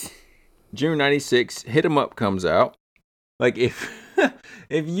 June 96, Hit 'Em Up comes out. Like, if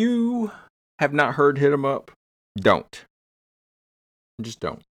you have not heard Hit 'Em Up, don't. Just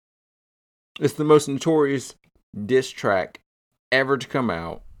don't. It's the most notorious diss track ever to come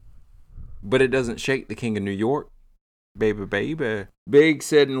out. But it doesn't shake the King of New York. Baby. Big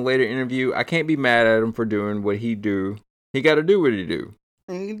said in a later interview, I can't be mad at him for doing what he do. He gotta do what he do.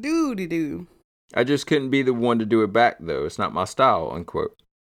 Do. I just couldn't be the one to do it back, though. It's not my style, unquote.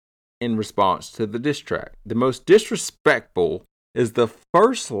 In response to the diss track. The most disrespectful is the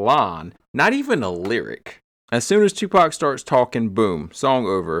first line, not even a lyric. As soon as Tupac starts talking, boom, song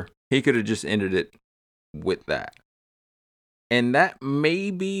over. He could have just ended it with that. And that may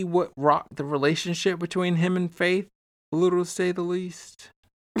be what rocked the relationship between him and Faith, a little to say the least.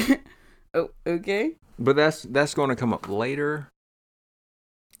 Oh, okay. But that's going to come up later.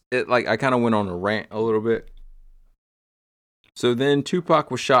 I kind of went on a rant a little bit. So then Tupac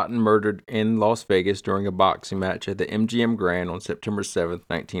was shot and murdered in Las Vegas during a boxing match at the MGM Grand on September 7th,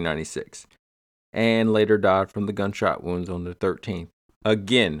 1996. And later died from the gunshot wounds on the 13th.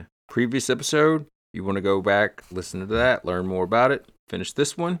 Again, previous episode, you want to go back, listen to that, learn more about it, finish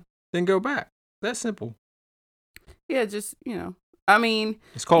this one, then go back. That's simple. Yeah, just, I mean...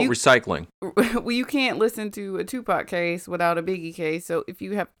 It's called recycling. Well, you can't listen to a Tupac case without a Biggie case, so if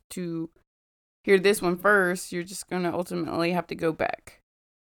you have to hear this one first, you're just going to ultimately have to go back.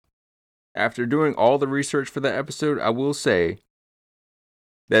 After doing all the research for that episode, I will say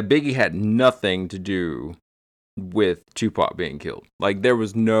that Biggie had nothing to do with Tupac being killed. Like, there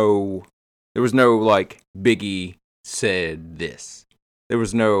was no like, Biggie said this. There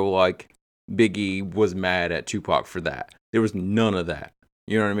was no, like, Biggie was mad at Tupac for that. There was none of that.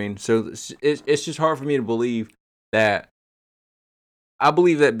 You know what I mean? So it's just hard for me to believe that. I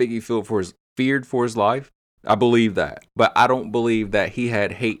believe that Biggie feared for his life. I believe that. But I don't believe that he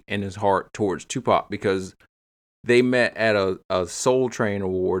had hate in his heart towards Tupac, because they met at a Soul Train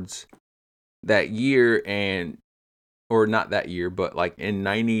Awards that year, and or not that year, but like in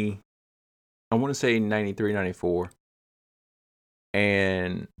 90, I want to say 93, 94.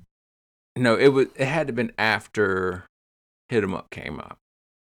 And no, it had to have been after Hit 'Em Up came out.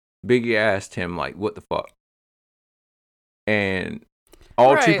 Biggie asked him like, "What the fuck?" And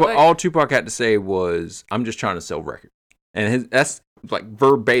all Tupac had to say was, "I'm just trying to sell records." And that's like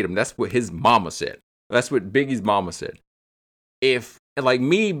verbatim. That's what his mama said. That's what Biggie's mama said. If like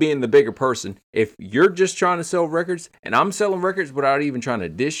me being the bigger person, if you're just trying to sell records and I'm selling records without even trying to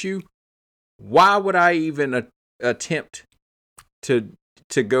diss you, why would I even attempt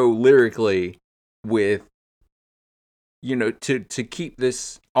to go lyrically with, to keep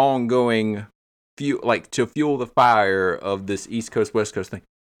this ongoing to fuel the fire of this East Coast West Coast thing?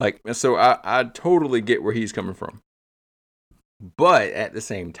 Like, so I totally get where he's coming from, but at the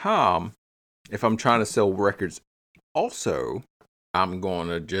same time, if I'm trying to sell records also, I'm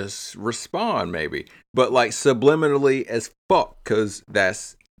gonna just respond maybe, but like subliminally as fuck, because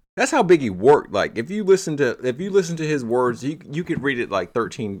that's how Biggie worked. Like if you listen to his words, you could read it like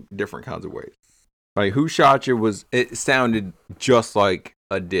 13 different kinds of ways. Like Who Shot You it sounded just like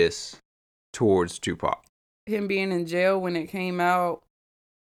a diss towards Tupac. Him being in jail when it came out,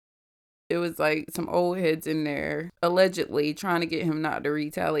 it was like some old heads in there allegedly trying to get him not to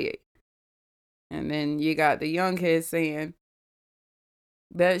retaliate. And then you got the young heads saying,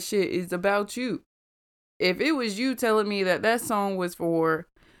 that shit is about you. If it was you telling me that song was for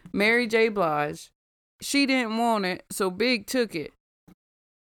Mary J. Blige, she didn't want it, so Big took it.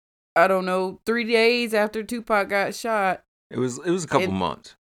 I don't know, 3 days after Tupac got shot. It was a couple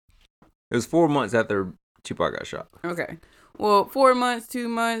months. It was 4 months after Tupac got shot. Okay. Well, 4 months, 2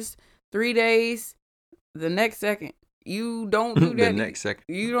 months, 3 days, the next second. You don't do that. The next second.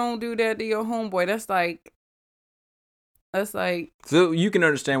 You don't do that to your homeboy. That's like. So you can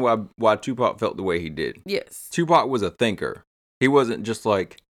understand why Tupac felt the way he did. Yes. Tupac was a thinker. He wasn't just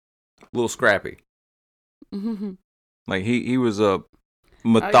like a little scrappy. Mm-hmm. Like he was a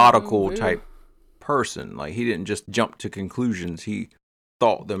methodical type person. Like he didn't just jump to conclusions. He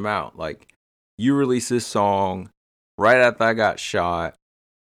thought them out. Like, you released this song right after I got shot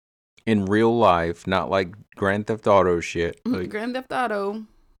in real life, not like Grand Theft Auto shit. Like, Grand Theft Auto.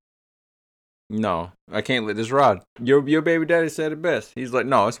 No, I can't let this ride. Your baby daddy said it best. He's like,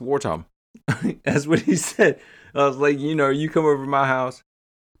 no, it's wartime. That's what he said. I was like, you come over to my house,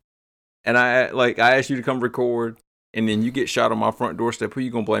 and I asked you to come record, and then you get shot on my front doorstep. Who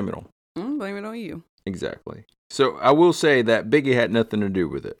you gonna blame it on? I'm blame it on you. Exactly. So I will say that Biggie had nothing to do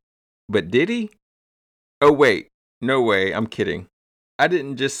with it. But did he? Oh, wait. No way. I'm kidding. I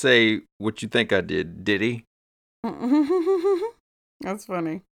didn't just say what you think I did he? That's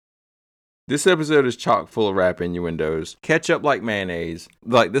funny. This episode is chock full of rap innuendos. Ketchup like mayonnaise.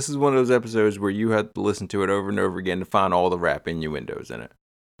 Like, this is one of those episodes where you have to listen to it over and over again to find all the rap innuendos in it.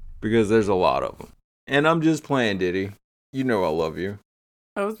 Because there's a lot of them. And I'm just playing, Diddy. You know I love you.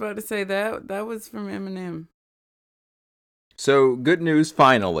 I was about to say that was from Eminem. So, good news,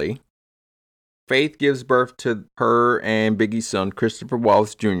 finally. Faith gives birth to her and Biggie's son, Christopher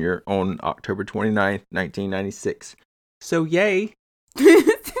Wallace Jr., on October 29th, 1996. So, yay.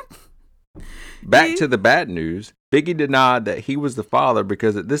 Back to the bad news. Biggie denied that he was the father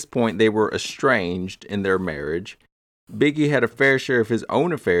because at this point they were estranged in their marriage. Biggie had a fair share of his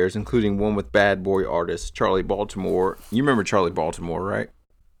own affairs, including one with bad boy artist Charlie Baltimore. You remember Charlie Baltimore, right?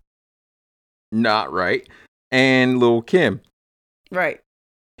 Not right. And Lil' Kim. Right.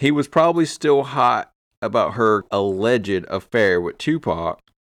 He was probably still hot about her alleged affair with Tupac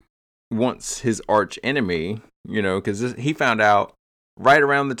once his arch enemy, because he found out right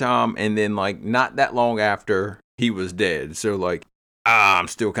around the time, and then not that long after he was dead. So I'm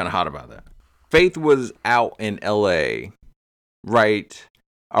still kind of hot about that. Faith was out in LA right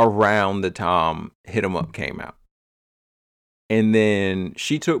around the time Hit 'Em Up came out. And then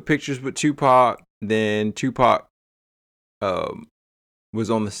she took pictures with Tupac. Then Tupac was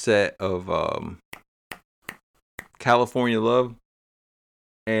on the set of California Love.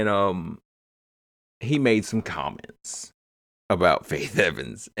 And he made some comments about Faith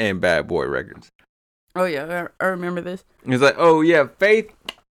Evans and Bad Boy Records. Oh, yeah. I remember this. He's like, oh, yeah, Faith,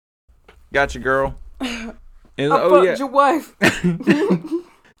 got you, girl. And I fucked your wife.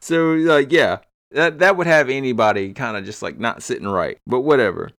 So, yeah, that would have anybody kind of just not sitting right. But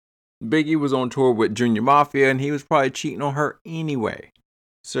whatever. Biggie was on tour with Junior Mafia, and he was probably cheating on her anyway.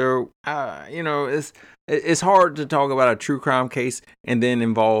 So, it's hard to talk about a true crime case and then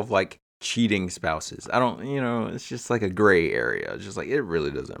involve cheating spouses. I don't, it's just a gray area. It's just it really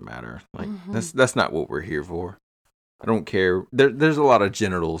doesn't matter. That's not what we're here for. I don't care. There's a lot of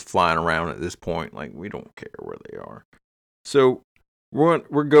genitals flying around at this point. We don't care where they are. So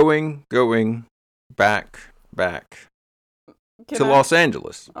we're going back Can to I? Los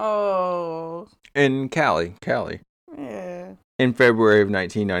Angeles Oh, and Cali, yeah. in February of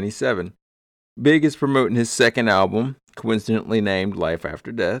 1997. Big is promoting his second album, coincidentally named Life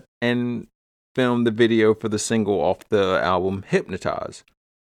After Death, and filmed the video for the single off the album Hypnotize.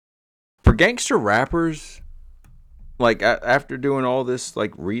 For gangster rappers, like after doing all this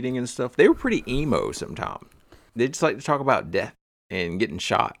like reading and stuff, they were pretty emo sometimes. They just like to talk about death and getting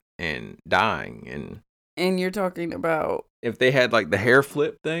shot and dying, And you're talking about. if they had like the hair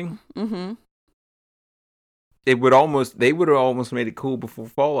flip thing, Mm-hmm. they would have almost made it cool before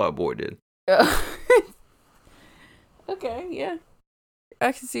Fall Out Boy did. Okay, yeah.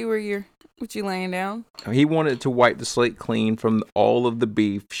 I can see what you laying down. He wanted to wipe the slate clean from all of the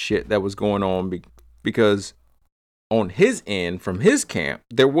beef shit that was going on because on his end, from his camp,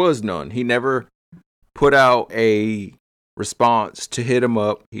 there was none. He never put out a response to hit him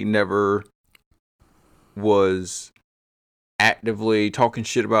up. He never was actively talking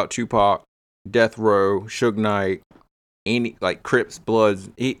shit about Tupac, Death Row, Suge Knight, any like Crips, Bloods.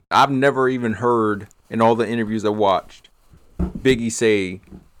 I've never even heard in all the interviews I watched Biggie say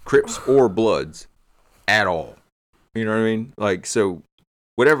Crips or Bloods at all. You know what I mean? Like, so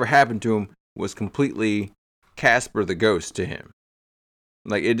whatever happened to him was completely Casper the Ghost to him.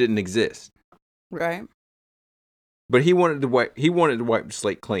 Like, it didn't exist. Right. But he wanted to wipe the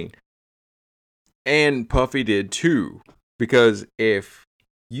slate clean. And Puffy did too. Because if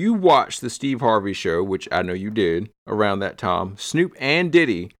you watched the Steve Harvey show, which I know you did around that time, Snoop and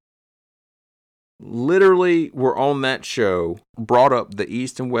Diddy literally were on that show, brought up the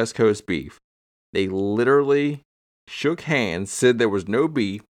East and West Coast beef. They literally shook hands, said there was no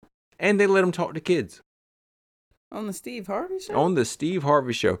beef, and they let him talk to kids. On the Steve Harvey show? On the Steve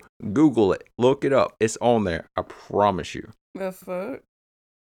Harvey show. Google it. Look it up. It's on there. I promise you. The fuck?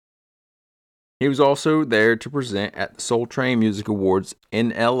 He was also there to present at the Soul Train Music Awards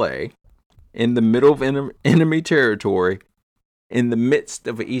in L.A. in the middle of enemy territory, in the midst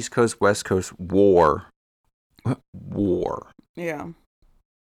of an East Coast, West Coast war. Yeah.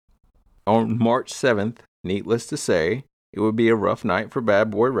 On March 7th, needless to say, it would be a rough night for Bad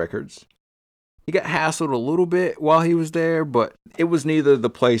Boy Records. He got hassled a little bit while he was there, but it was neither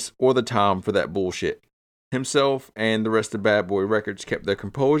the place or the time for that bullshit. Himself and the rest of Bad Boy Records kept their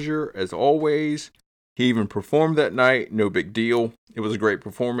composure, as always. He even performed that night, no big deal. It was a great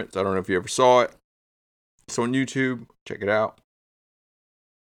performance. I don't know if you ever saw it. It's on YouTube. Check it out.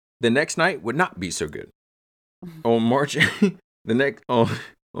 The next night would not be so good. On March 8th,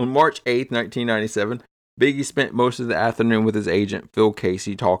 on March 8th, 1997, Biggie spent most of the afternoon with his agent, Phil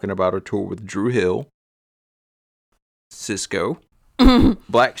Casey, talking about a tour with Drew Hill, Cisco,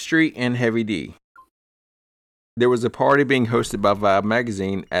 Blackstreet, and Heavy D. There was a party being hosted by Vibe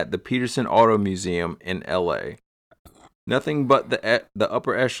magazine at the Peterson Auto Museum in L.A. Nothing but the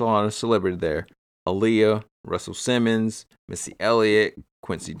upper echelon of celebrity there. Aaliyah, Russell Simmons, Missy Elliott,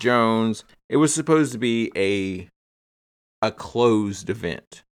 Quincy Jones. It was supposed to be a closed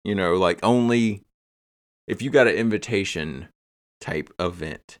event. You know, like only if you got an invitation type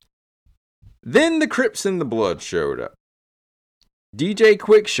event. Then the Crips and the Bloods showed up. DJ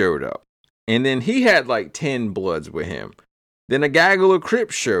Quick showed up. And then he had like 10 Bloods with him. Then a gaggle of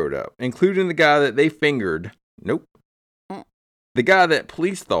Crips showed up, including the guy that they fingered. Nope. The guy that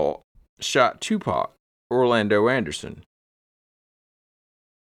police thought shot Tupac, Orlando Anderson.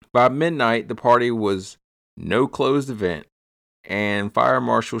 By midnight, the party was no closed event, and fire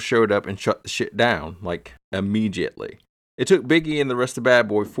marshal showed up and shut the shit down, like, immediately. It took Biggie and the rest of Bad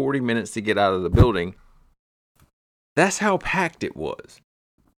Boy 40 minutes to get out of the building. That's how packed it was.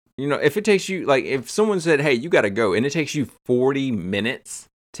 You know, if it takes you, like, if someone said, hey, you gotta go, and it takes you 40 minutes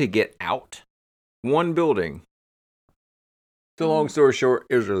to get out, one building. So long story short,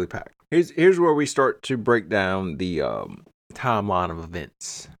 it was really packed. Here's where we start to break down the timeline of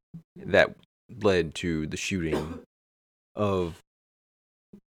events that led to the shooting of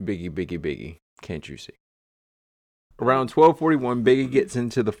Biggie. Can't you see? Around 12:41, Biggie gets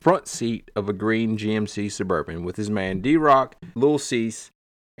into the front seat of a green GMC Suburban with his man D-Rock, Lil Cease,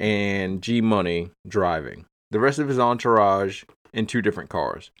 and G Money driving. The rest of his entourage in two different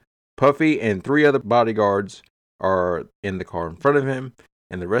cars. Puffy and 3 other bodyguards are in the car in front of him,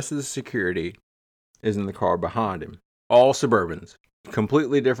 and the rest of the security is in the car behind him. All Suburbans.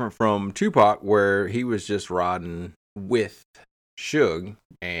 Completely different from Tupac, where he was just riding with Suge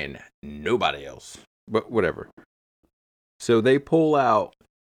and nobody else. But whatever. So they pull out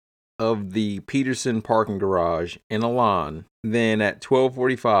of the Peterson parking garage in a line. Then at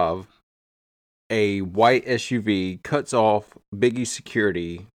 12:45, a white SUV cuts off Biggie's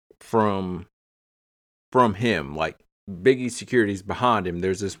security from him. Like, Biggie's security's behind him.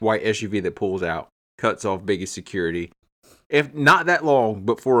 There's this white SUV that pulls out, cuts off Biggie's security. If not that long,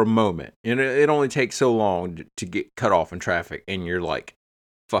 but for a moment. And it only takes so long to get cut off in traffic, and you're like,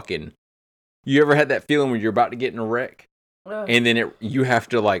 fucking. You ever had that feeling when you're about to get in a wreck? And then you have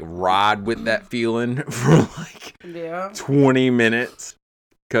to like ride with that feeling for like 20 minutes,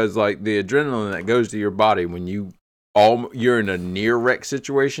 because like the adrenaline that goes to your body when you're in a near wreck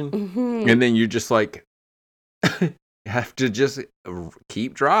situation, and then you just like have to just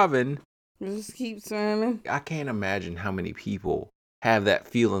keep driving, just keep swimming. I can't imagine how many people have that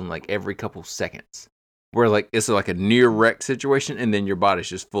feeling like every couple seconds, where like it's like a near wreck situation, and then your body's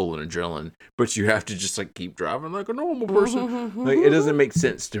just full of adrenaline, but you have to just like keep driving like a normal person. Like, it doesn't make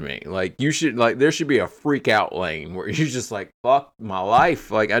sense to me. Like, there should be a freak out lane where you're just like, fuck my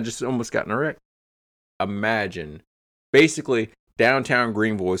life. Like, I just almost got in a wreck. Imagine, basically, downtown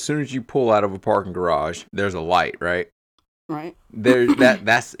Greenville, as soon as you pull out of a parking garage, there's a light, right? Right.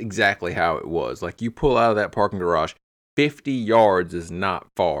 That's exactly how it was. Like, you pull out of that parking garage, 50 yards is not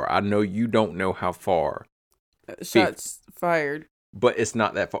far. I know you don't know how far. Shots fired. But it's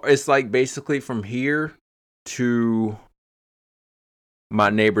not that far. It's like basically from here to my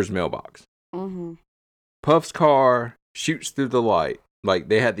neighbor's mailbox. Puff's car shoots through the light. Like,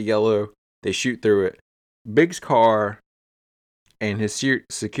 they had the yellow. They shoot through it. Big's car and his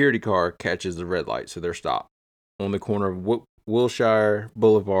security car catches the red light. So they're stopped on the corner of Wilshire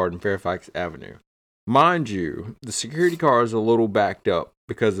Boulevard and Fairfax Avenue. Mind you, the security car is a little backed up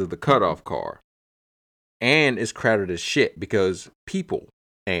because of the cutoff car. And it's crowded as shit because people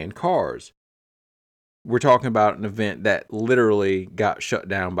and cars. We're talking about an event that literally got shut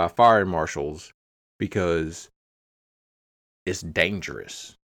down by fire marshals because it's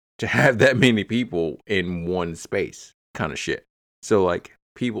dangerous to have that many people in one space, kind of shit. So, like,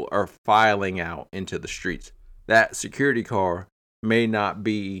 people are filing out into the streets. That security car may not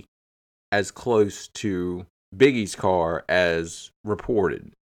be as close to Biggie's car as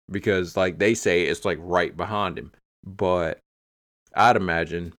reported, because like they say it's like right behind him. But I'd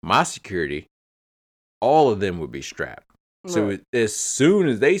imagine my security, all of them would be strapped. Right. So as soon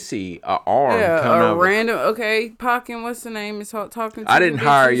as they see an arm come out, random, Pac and what's the name is talking to I didn't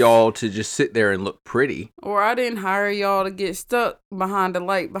hire y'all to just sit there and look pretty, or I didn't hire y'all to get stuck behind the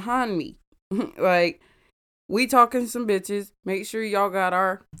light behind me. Like, we talking some bitches. Make sure y'all got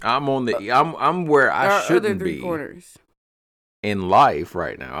our. I'm where I shouldn't other 3 be corners in life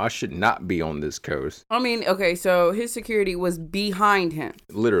right now. I should not be on this coast. I mean, okay, so his security was behind him,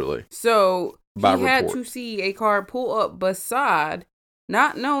 literally. So he had to see a car pull up beside,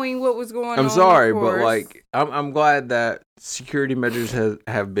 not knowing what was going on. I'm sorry, but like, I'm glad that security measures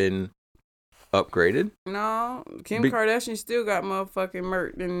have been upgraded. No, Kim Kardashian still got motherfucking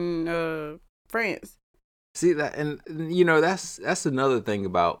murked in France. See that, and you know that's another thing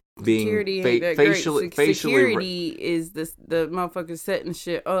about being facially. Security is the motherfucker setting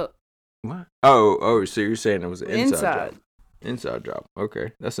shit up. What? Oh, so you're saying it was an inside job? Inside job.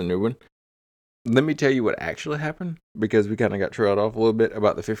 Okay, that's a new one. Let me tell you what actually happened, because we kind of got trailed off a little bit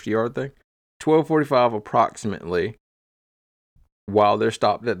about the 50-yard thing. 12:45 approximately, while they're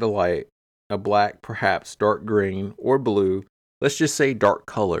stopped at the light, a black, perhaps dark green or blue, let's just say dark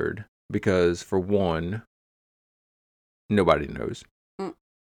colored, because for one, nobody knows.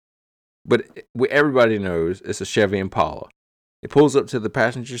 But everybody knows it's a Chevy Impala. It pulls up to the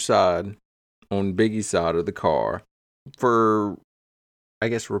passenger side on Biggie's side of the car for, I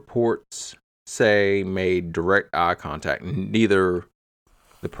guess, reports say made direct eye contact. Neither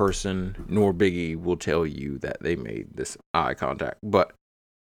the person nor Biggie will tell you that they made this eye contact. But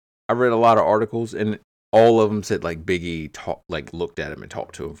I read a lot of articles, and all of them said like Biggie looked at him and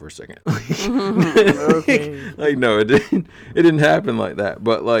talked to him for a second. Okay. Like, no, it didn't happen like that.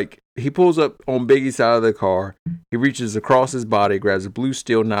 But like, he pulls up on Biggie's side of the car. He reaches across his body, grabs a blue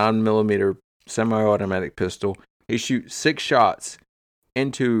steel 9mm semi-automatic pistol. He shoots 6 shots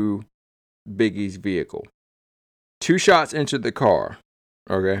into Biggie's vehicle. 2 shots into the car.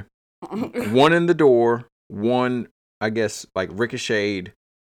 Okay. One in the door. One, I guess, like ricocheted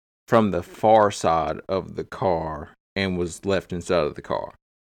from the far side of the car and was left inside of the car.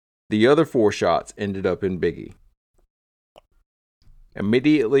 The other 4 shots ended up in Biggie.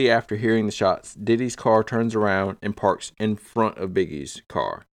 Immediately after hearing the shots, Diddy's car turns around and parks in front of Biggie's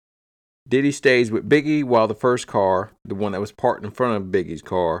car. Diddy stays with Biggie while the first car, the one that was parked in front of Biggie's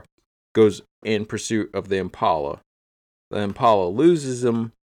car, goes in pursuit of the Impala. The Impala loses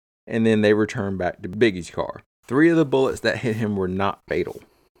him, and then they return back to Biggie's car. 3 of the bullets that hit him were not fatal.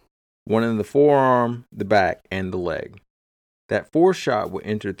 one in the forearm, the back, and the leg. That fourth shot would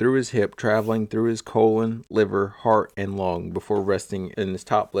enter through his hip, traveling through his colon, liver, heart, and lung before resting in his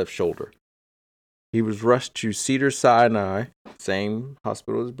top left shoulder. He was rushed to Cedars-Sinai, same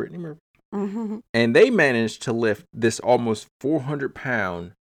hospital as Brittany Murphy. Mm-hmm. And they managed to lift this almost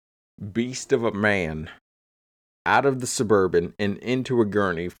 400-pound beast of a man out of the Suburban and into a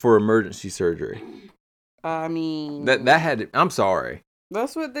gurney for emergency surgery. I mean, that had. I'm sorry.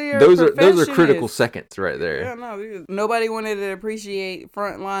 That's what their those are critical is. seconds right there. Yeah, no, nobody wanted to appreciate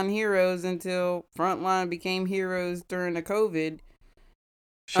frontline heroes until frontline became heroes during the COVID.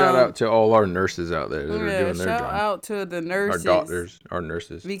 Shout out to all our nurses out there that are doing their job. Shout out to the nurses, our doctors, our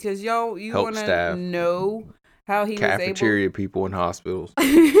nurses, because you want to know how he cafeteria was able, people in hospitals.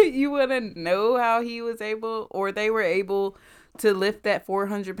 You want to know how he was able, or they were able to lift that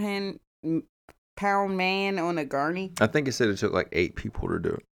 400-pound man on a gurney. I think it said it took like 8 people to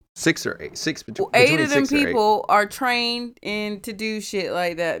do it. 6 or 8. 6 between. Well, 8 of them people are trained to do shit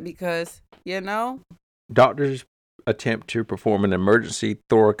like that because doctors attempt to perform an emergency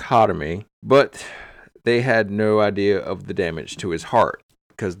thoracotomy, but they had no idea of the damage to his heart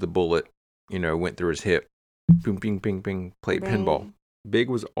because the bullet, went through his hip. Boom, ping, ping, ping, played pinball. Big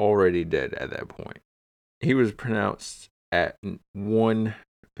was already dead at that point. He was pronounced at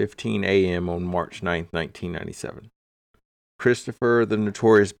 1:15 a.m. on March 9th, 1997. Christopher the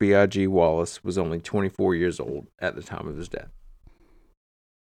Notorious B.I.G. Wallace was only 24 years old at the time of his death.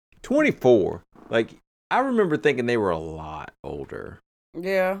 24? Like, I remember thinking they were a lot older.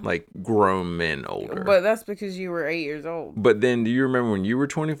 Yeah. Like, grown men older. But that's because you were 8 years old. But then, do you remember when you were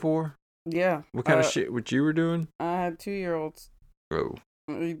 24? Yeah. What kind of shit what you were doing? I had 2-year-olds. Oh.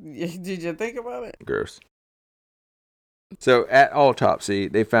 Did you think about it? Gross. So, at autopsy,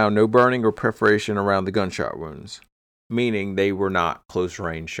 they found no burning or perforation around the gunshot wounds, meaning they were not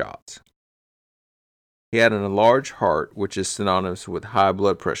close-range shots. He had an enlarged heart, which is synonymous with high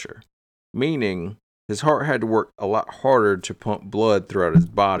blood pressure, meaning his heart had to work a lot harder to pump blood throughout his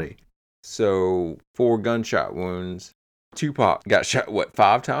body. So, 4 gunshot wounds. Tupac got shot,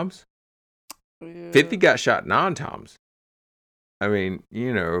 5 times? Yeah. 50 got shot 9 times. I mean,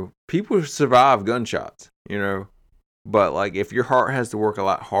 people survive gunshots, But, like, if your heart has to work a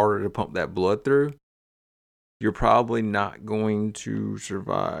lot harder to pump that blood through, you're probably not going to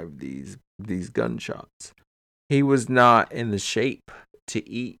survive these gunshots. He was not in the shape to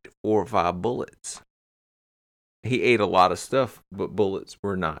eat 4 or 5 bullets. He ate a lot of stuff, but bullets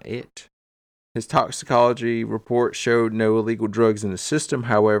were not it. His toxicology report showed no illegal drugs in the system.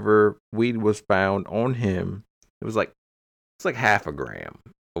 However, weed was found on him. It's like half a gram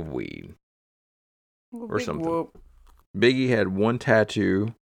of weed or something. Whoop. Biggie had 1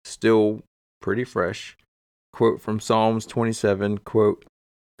 tattoo, still pretty fresh. Quote from Psalms 27, quote,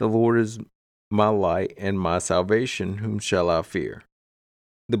 "The Lord is my light and my salvation, whom shall I fear?"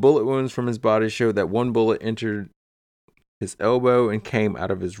 The bullet wounds from his body showed that 1 bullet entered his elbow and came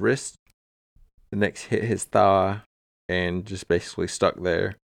out of his wrist. The next hit his thigh and just basically stuck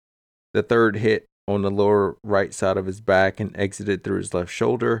there. The third hit on the lower right side of his back and exited through his left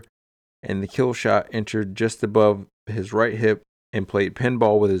shoulder. And the kill shot entered just above his right hip and played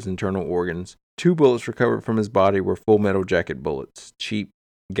pinball with his internal organs. 2 bullets recovered from his body were Full Metal Jacket bullets, cheap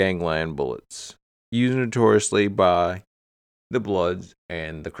gangland bullets, used notoriously by the Bloods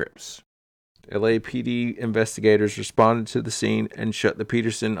and the Crips. LAPD investigators responded to the scene and shut the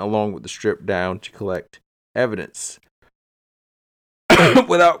Peterson along with the Strip down to collect evidence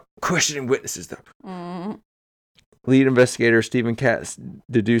without questioning witnesses, though. Mm. Lead investigator Stephen Katz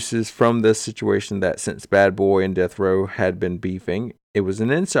deduces from this situation that since Bad Boy and Death Row had been beefing, it was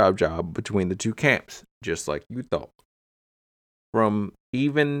an inside job between the 2 camps, just like you thought. From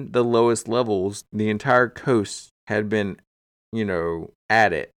even the lowest levels, the entire coast had been,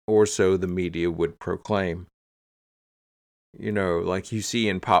 at it, or so the media would proclaim. Like you see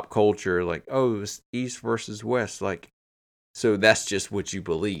in pop culture, like, oh, it's East versus West, like, so that's just what you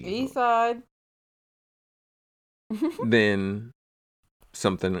believe. East side. Then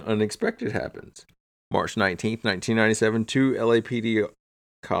something unexpected happens. March 19th, 1997, 2 LAPD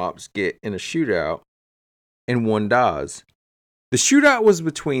cops get in a shootout and 1 dies. The shootout was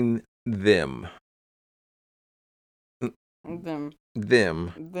between them.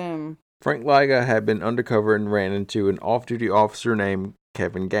 Frank Liga had been undercover and ran into an off-duty officer named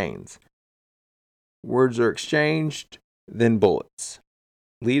Kevin Gaines. Words are exchanged, then bullets.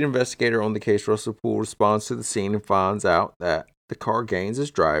 Lead investigator on the case, Russell Poole, responds to the scene and finds out that the car Gaines is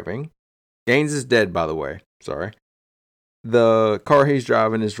driving. Gaines is dead, by the way. Sorry. The car he's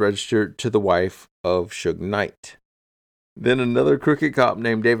driving is registered to the wife of Suge Knight. Then another crooked cop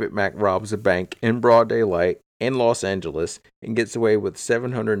named David Mack robs a bank in broad daylight in Los Angeles and gets away with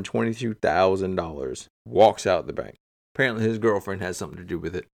 $722,000. Walks out the bank. Apparently his girlfriend has something to do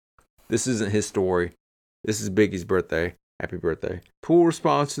with it. This isn't his story. This is Biggie's birthday. Happy birthday. Poole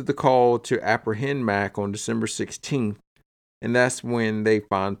responds to the call to apprehend Mack on December 16th, and that's when they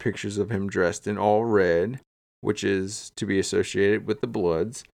find pictures of him dressed in all red, which is to be associated with the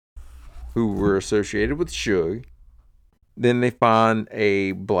Bloods, who were associated with Suge. Then they find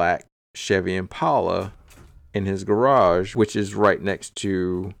a black Chevy Impala in his garage, which is right next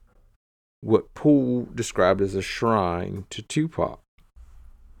to what Poole described as a shrine to Tupac.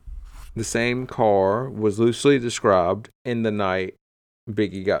 The same car was loosely described in the night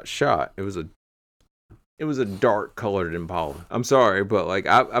Biggie got shot. It was a dark colored Impala. I'm sorry, but like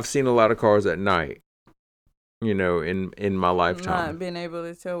I've seen a lot of cars at night, in my lifetime. Not being able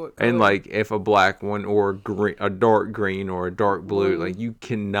to tell what color. And like if a black one or a dark green or a dark blue, like you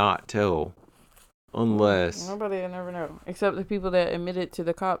cannot tell unless nobody will never know, except the people that admitted to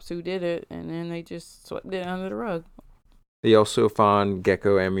the cops who did it, and then they just swept it under the rug. They also find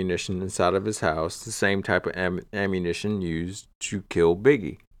Gecko ammunition inside of his house, the same type of ammunition used to kill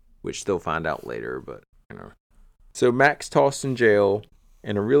Biggie, which they'll find out later, but So Mac's tossed in jail,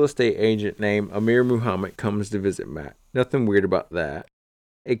 and a real estate agent named Amir Muhammad comes to visit Mac. Nothing weird about that,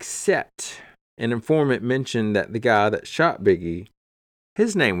 except an informant mentioned that the guy that shot Biggie,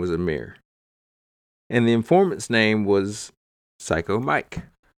 his name was Amir. And the informant's name was Psycho Mike.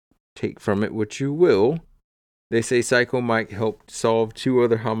 Take from it what you will. They say Psycho Mike helped solve 2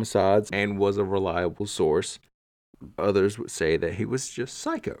 other homicides and was a reliable source. Others would say that he was just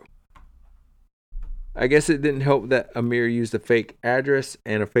psycho. I guess it didn't help that Amir used a fake address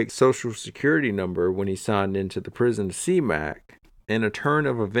and a fake social security number when he signed into the prison to see Mac. In a turn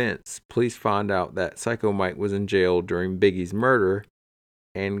of events, police find out that Psycho Mike was in jail during Biggie's murder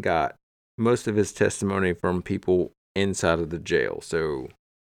and got most of his testimony from people inside of the jail. So,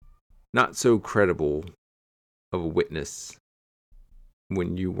 not so credible of a witness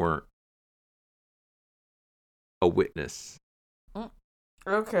when you weren't a witness.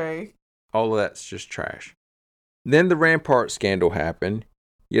 Okay. All of that's just trash. Then the Rampart scandal happened.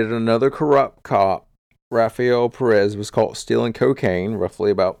 Yet another corrupt cop, Rafael Perez, was caught stealing cocaine,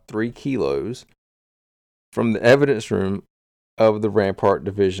 roughly about 3 kilos, from the evidence room of the Rampart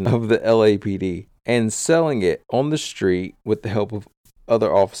division of the LAPD and selling it on the street with the help of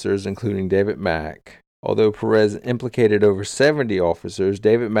other officers, including David Mack. Although Perez implicated over 70 officers,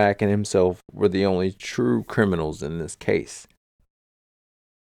 David Mack and himself were the only true criminals in this case.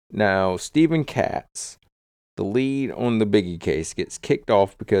 Now, Stephen Katz, the lead on the Biggie case, gets kicked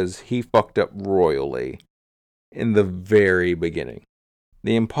off because he fucked up royally in the very beginning.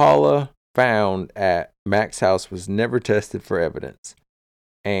 The Impala found at Mack's house was never tested for evidence,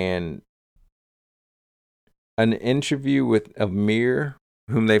 and an interview with Amir,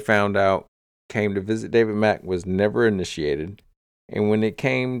 whom they found out came to visit David Mack, was never initiated. And when it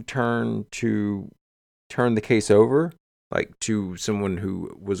came turn to turn the case over, like to someone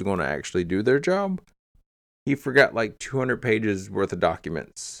who was going to actually do their job, he forgot like 200 pages worth of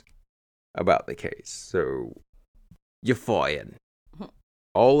documents about the case. So you're fired.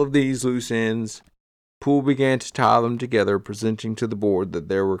 All of these loose ends, Poole began to tie them together, presenting to the board that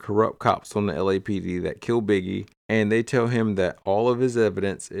there were corrupt cops on the LAPD that killed Biggie, and they tell him that all of his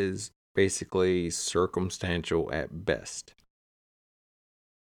evidence is basically circumstantial at best.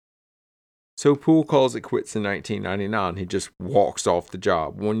 So Poole calls it quits in 1999. He just walks off the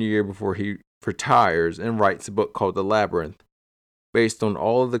job 1 year before he retires and writes a book called The Labyrinth. Based on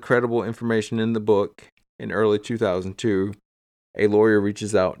all of the credible information in the book, in early 2002, a lawyer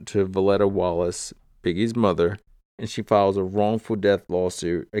reaches out to Valletta Wallace, Biggie's mother, and she files a wrongful death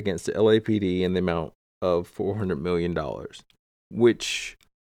lawsuit against the LAPD in the amount of $400 million, which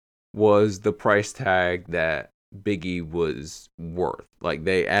was the price tag that Biggie was worth. Like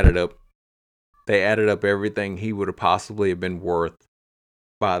they added up everything he would have possibly have been worth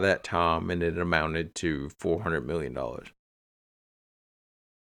by that time, and it amounted to $400 million.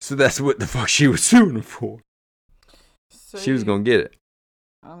 So that's what the fuck she was suing him for. So she was gonna get it.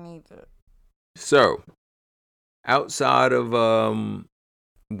 I need that. So, outside of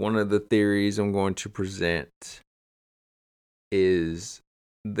one of the theories I'm going to present is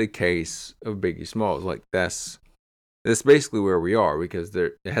the case of Biggie Smalls. Like that's basically where we are because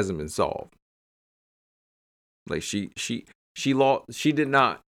it hasn't been solved. Like she did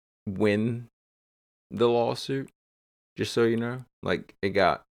not win the lawsuit, just so you know. Like it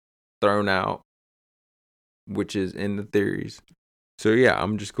got thrown out, which is in the theories. So yeah,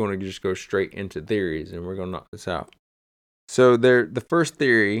 I'm just going to go straight into theories and we're going to knock this out. So the first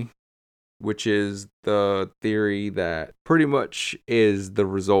theory, which is the theory that pretty much is the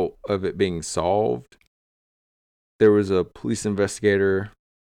result of it being solved. There was a police investigator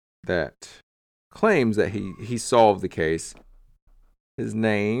that claims that he solved the case. His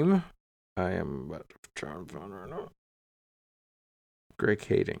name, I am about to try and find right now. Greg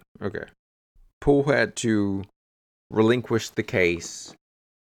Kading. Okay. Poole had to relinquish the case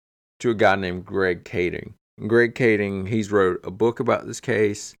to a guy named Greg Kading. Greg Kading, he's wrote a book about this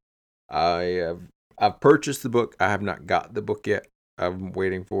case. I've purchased the book. I have not got the book yet. I'm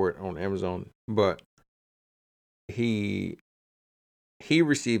waiting for it on Amazon. But he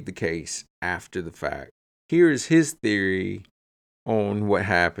received the case after the fact. Here is his theory on what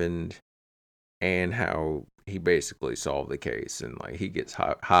happened and how he basically solved the case, and like he gets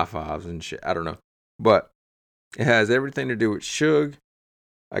high fives and shit. I don't know, but it has everything to do with Suge,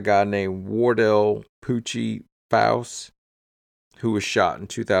 a guy named Wardell Pucci Faust, who was shot in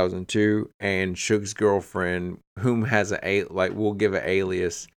 2002, and Suge's girlfriend, whom has we'll give an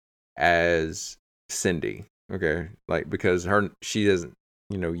alias as Cindy. Okay, like because she doesn't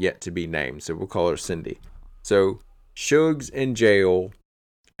yet to be named, so we'll call her Cindy. So Suge's in jail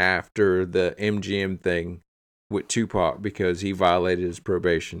after the MGM thing with Tupac because he violated his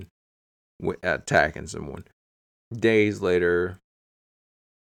probation with attacking someone. Days later,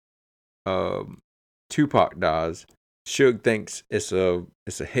 Tupac dies. Suge thinks it's a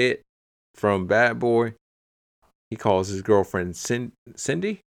hit from Bad Boy. He calls his girlfriend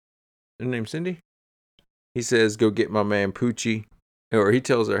Cindy. Her name's Cindy. He says, "Go get my man Poochie," or he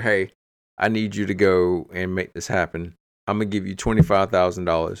tells her, "Hey, I need you to go and make this happen. I'm gonna give you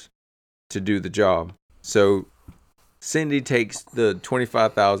 $25,000 to do the job." So Cindy takes the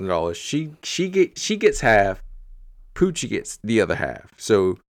 $25,000. She gets half. Poochie gets the other half.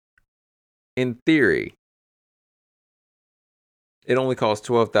 So in theory, it only costs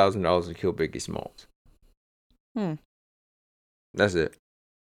 $12,000 to kill Biggie Smalls. That's it.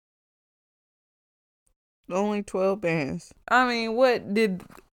 Only 12 bands. I mean, what did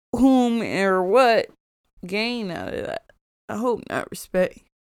whom or what gain out of that? I hope not respect.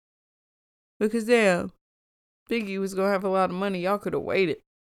 Because damn, Biggie was going to have a lot of money. Y'all could have waited.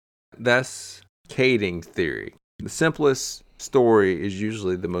 That's Kading's theory. The simplest story is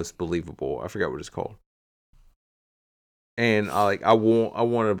usually the most believable. I forgot what it's called. And I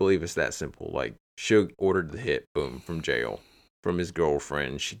want to believe it's that simple. Like Suge ordered the hit, boom, from jail, from his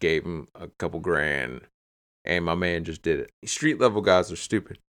girlfriend. She gave him a couple grand, and my man just did it. Street level guys are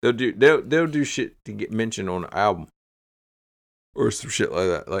stupid. They'll do shit to get mentioned on an album or some shit like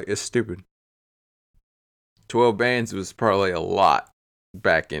that. Like it's stupid. 12 bands was probably a lot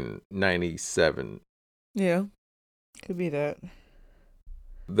back in 97. Yeah, could be that.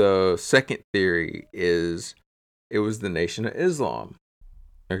 The second theory is it was the Nation of Islam.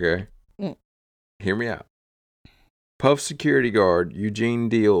 Okay? Hear me out. Puff security guard Eugene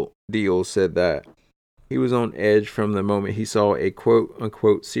Deal said that he was on edge from the moment he saw a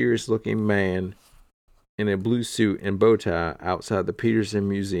quote-unquote serious-looking man in a blue suit and bow tie outside the Peterson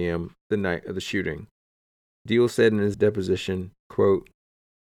Museum the night of the shooting. Deal said in his deposition, quote,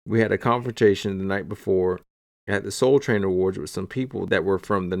 "We had a confrontation the night before at the Soul Train Awards with some people that were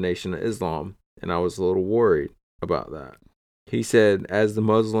from the Nation of Islam, and I was a little worried about that." He said, as the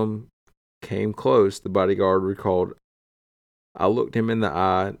Muslim came close, the bodyguard recalled, "I looked him in the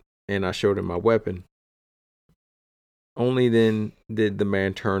eye and I showed him my weapon. Only then did the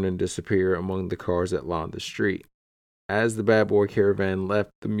man turn and disappear among the cars that lined the street." As the Bad Boy caravan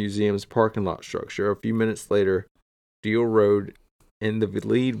left the museum's parking lot structure, a few minutes later, Deal rode in the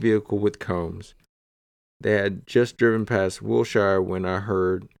lead vehicle with Combs. They had just driven past Wilshire when I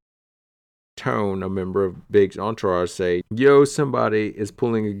heard Tone, a member of Big's entourage, say, "Yo, somebody is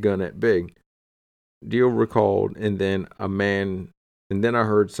pulling a gun at Big." Deal recalled, and then I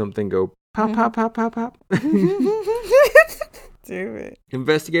heard something go, "Pop, pop, pop, pop, pop." Do it.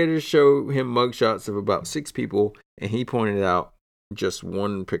 Investigators show him mugshots of about 6 people, and he pointed out just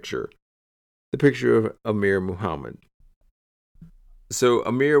one picture. The picture of Amir Muhammad. So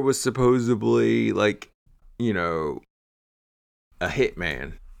Amir was supposedly a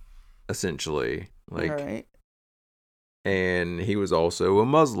hitman, essentially. Right. And he was also a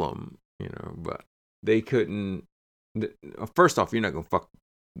Muslim, but they couldn't. First off, you're not going to fuck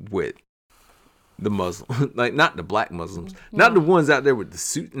with the Muslim, not the black Muslims, not the ones out there with the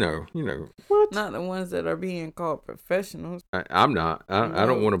suit. No, what? Not the ones that are being called professionals. I'm not. I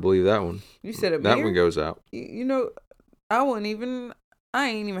don't want to believe that one. You said Amir? That one goes out. I wouldn't even. I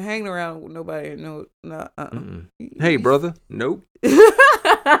ain't even hanging around with nobody. No. Hey, brother. Nope.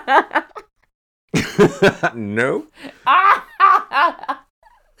 No.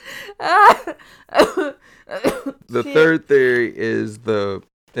 The third theory is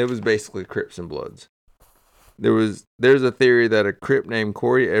it was basically Crips and Bloods. There's a theory that a Crip named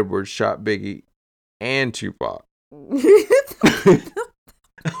Corey Edwards shot Biggie and Tupac.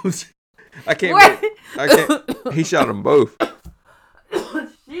 I can't. He shot them both.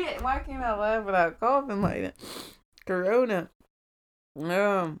 Shit! Why can't I laugh without coughing like that? Corona.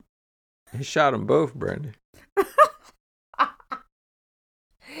 He shot them both, Brandon.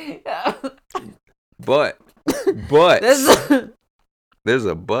 But there's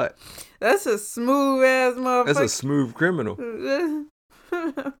a but. That's a smooth ass motherfucker. That's a smooth criminal.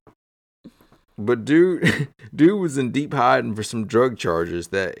 But dude was in deep hiding for some drug charges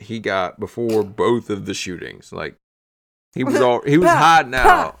that he got before both of the shootings. Like he was hiding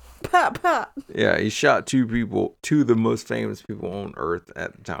out. Pop. Yeah, he shot two of the most famous people on earth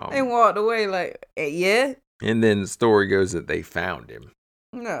at the time. And walked away like, yeah. And then the story goes that they found him.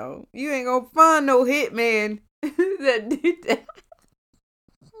 No, you ain't gonna find no hitman that did that.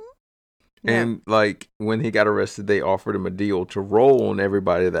 And like when he got arrested, they offered him a deal to roll on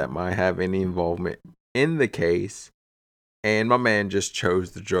everybody that might have any involvement in the case. And my man just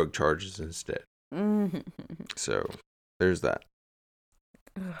chose the drug charges instead. So there's that.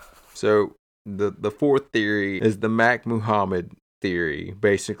 So the fourth theory is the Mac Muhammad theory,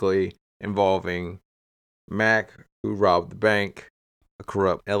 basically involving Mac, who robbed the bank, a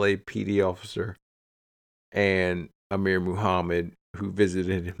corrupt LAPD officer, and Amir Muhammad, who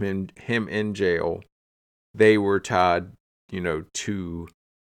visited him in jail. They were tied, to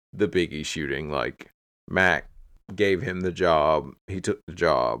the Biggie shooting. Like, Mac gave him the job. He took the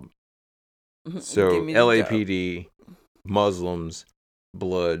job. So, LAPD, Muslims,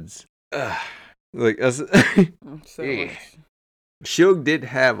 Bloods. Like, that's... Yeah. Suge did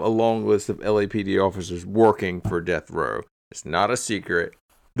have a long list of LAPD officers working for death row. It's not a secret.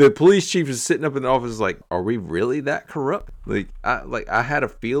 The police chief is sitting up in the office like, are we really that corrupt? I had a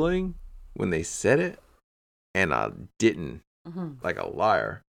feeling when they said it, and I didn't. Like a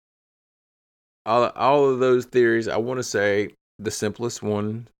liar. All of those theories, I want to say the simplest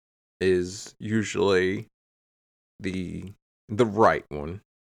one is usually the right one.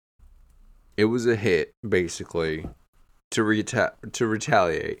 It was a hit, basically, to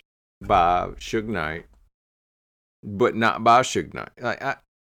retaliate by Suge Knight, but not by Suge Knight.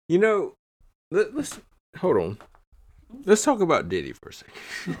 Let's hold on. Let's talk about Diddy for a second.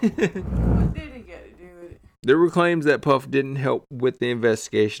 What did he got to do with it? There were claims that Puff didn't help with the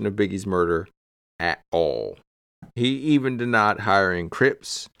investigation of Biggie's murder at all. He even denied hiring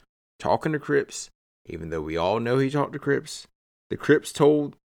Crips, talking to Crips, even though we all know he talked to Crips. The Crips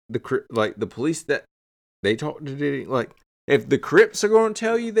told the police that they talked to Diddy. Like, if the Crips are going to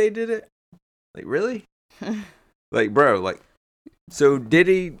tell you they did it, like, really? Like, bro, like, so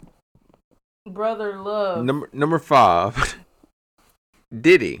Diddy... Brother love. Number 5.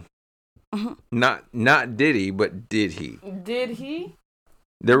 Diddy. Not Diddy, but did he? Did he?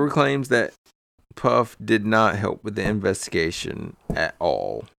 There were claims that Puff did not help with the investigation at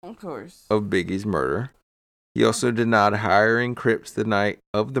all. Of course. Of Biggie's murder. He also denied hiring Crips the night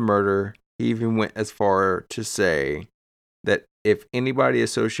of the murder. He even went as far to say that if anybody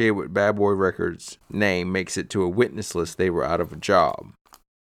associated with Bad Boy Records' name makes it to a witness list, they were out of a job.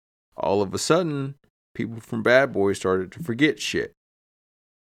 All of a sudden, people from Bad Boy started to forget shit.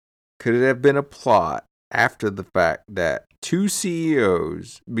 Could it have been a plot after the fact that 2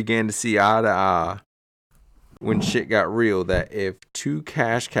 CEOs began to see eye to eye when shit got real, that if 2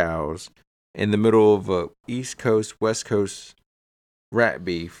 cash cows in the middle of a East Coast, West Coast rat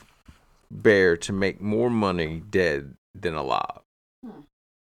beef bear to make more money dead than alive?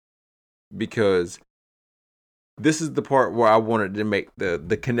 Because this is the part where I wanted to make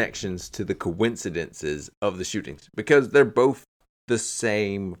the connections to the coincidences of the shootings. Because they're both the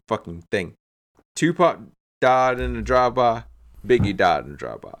same fucking thing. Tupac died in a drive-by. Biggie died in a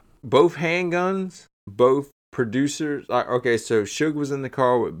drive-by. Both handguns, both producers. Okay, so Suge was in the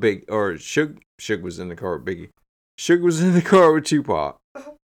car with Suge was in the car with Biggie. Suge was in the car with Tupac.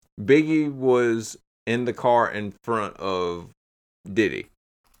 Biggie was in the car in front of Diddy.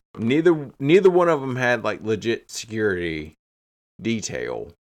 Neither one of them had like legit security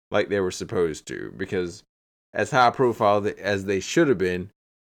detail like they were supposed to, because as high profile as they should have been,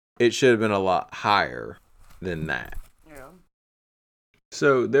 it should have been a lot higher than that. Yeah.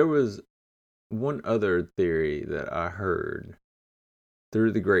 So there was one other theory that I heard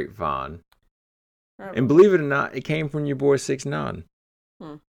through the grapevine. And believe it or not, it came from your boy 6ix9ine.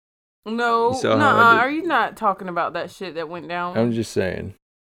 No, are you not talking about that shit that went down? I'm just saying.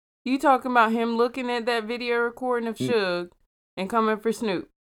 You talking about him looking at that video recording of Suge and coming for Snoop?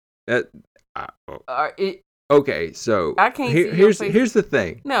 Okay, so I can't see your face. Here's the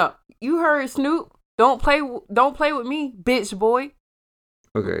thing. No, you heard Snoop. Don't play with me, bitch boy.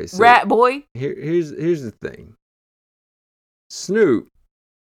 Okay, so rat boy. Here's the thing. Snoop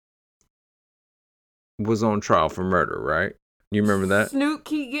was on trial for murder, right? You remember that? Snoop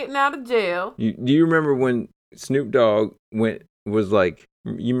keep getting out of jail. Do you remember when Snoop Dogg was like,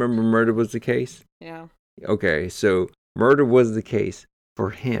 you remember murder was the case? Yeah. Okay, so murder was the case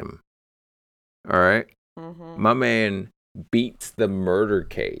for him. All right? Mm-hmm. My man beats the murder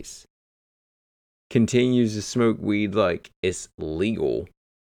case. Continues to smoke weed like it's legal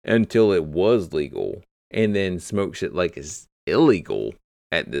until it was legal. And then smokes it like it's illegal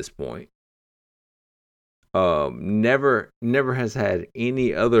at this point. Never has had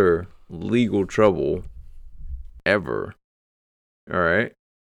any other legal trouble ever. All right.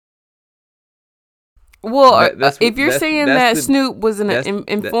 Well, if you're saying that Snoop was an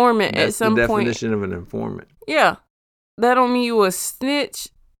informant at some point, that's the definition of an informant. Yeah, that don't mean you a snitch.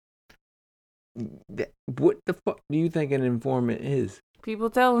 What the fuck do you think an informant is? People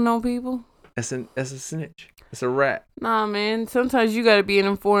telling on people. That's a snitch. It's a rat. Nah, man. Sometimes you gotta be an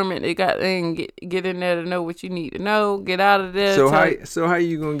informant. They got get in there to know what you need to know. Get out of there. So how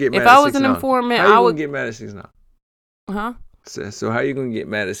you gonna get mad? If I was an informant, I would get mad at 6ix9ine. Huh? So how you gonna get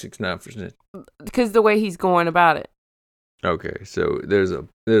mad at 6ix9ine for snitch? Because the way he's going about it. Okay, so there's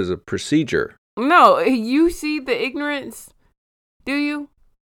a procedure. No, you see the ignorance. Do you?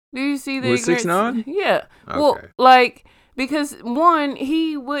 Do you see the ignorance? With 6ix9ine? Yeah. Okay. Well, because one,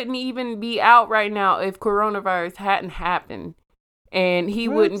 he wouldn't even be out right now if coronavirus hadn't happened, and he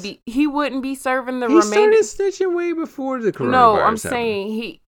wouldn't be serving the remainder. He started snitching way before the coronavirus. No, I'm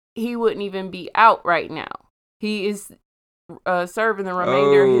saying he wouldn't even be out right now. He is serving the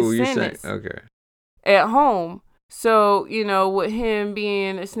remainder of his sentence. Okay. At home. So, with him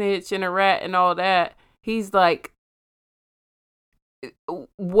being a snitch and a rat and all that, he's like,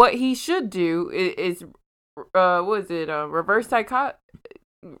 what he should do is what is it? Reverse psychology?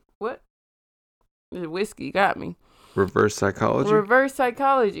 What? Whiskey got me. Reverse psychology? Reverse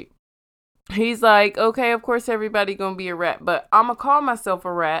psychology. He's like, okay, of course everybody gonna be a rat, but I'm gonna call myself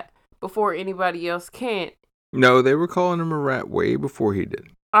a rat before anybody else can. No, they were calling him a rat way before he did.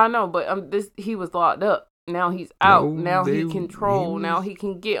 I know, but he was locked up. Now he's out. Now he can troll. Now he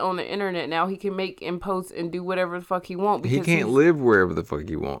can get on the internet. Now he can make and post and do whatever the fuck he wants. He can't live wherever the fuck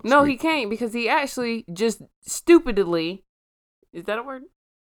he wants. No, he can't because he actually just stupidly. Is that a word?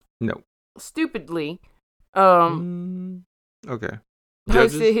 No. Stupidly. Okay.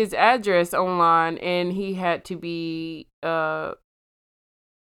 Posted his address online and he had to be, I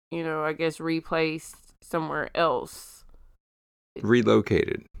guess replaced somewhere else.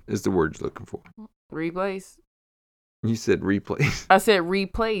 Relocated is the word you're looking for. Replace? You said replace. I said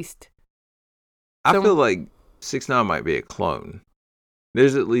replaced. I feel like 6ix9ine might be a clone.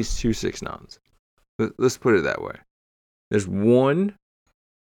 There's at least 2 6ix9ines. Let's put it that way. There's one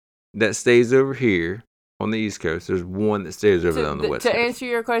that stays over here on the East Coast. There's one that stays over there on the West Coast. To answer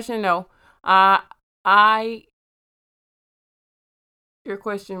your question, no. Your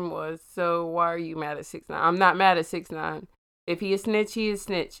question was, so why are you mad at 6ix9ine? I'm not mad at 6ix9ine. If he a snitch, he is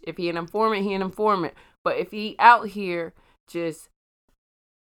snitch. If he an informant, he an informant. But if he out here just,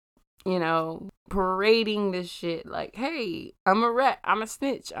 parading this shit like, hey, I'm a rat, I'm a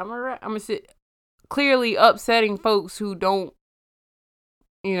snitch, I'm a rat, I'm a snitch. Clearly upsetting folks who don't,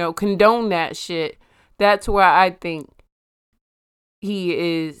 condone that shit. That's why I think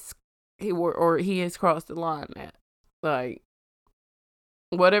he has crossed the line at. Like,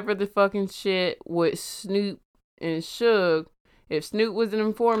 whatever the fucking shit with Snoop and Suge, if Snoop was an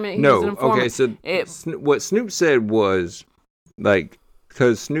informant, he was an informant. Okay, so what Snoop said was,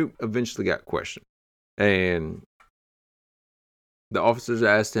 because Snoop eventually got questioned, and the officers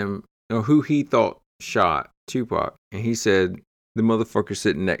asked him who he thought shot Tupac, and he said the motherfucker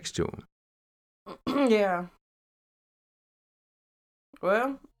sitting next to him. Yeah.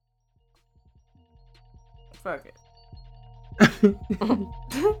 Well, fuck it.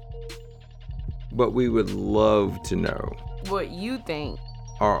 But we would love to know what you think,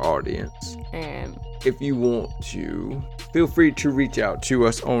 our audience. And if you want to, feel free to reach out to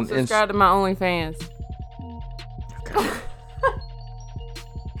us on subscribe to my OnlyFans. Okay.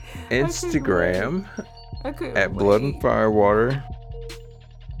 Instagram at Blood and Firewater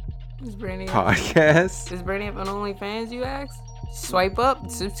Podcast. Does Brandy have an OnlyFans, you ask? Swipe up,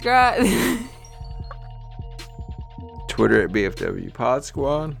 subscribe. Twitter at BFW Pod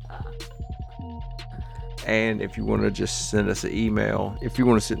Squad. And if you want to just send us an email, if you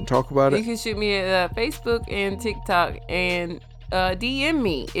want to sit and talk about You it, can shoot me at Facebook and TikTok and DM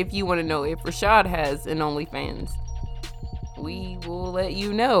me if you want to know if Rashad has an OnlyFans. We will let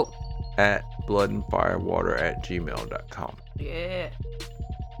you know. at bloodandfirewater@gmail.com. Yeah.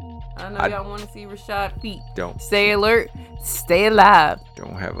 I know y'all want to see Rashad feet. Don't Stay alert. Stay alive.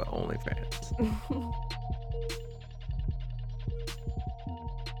 have an OnlyFans.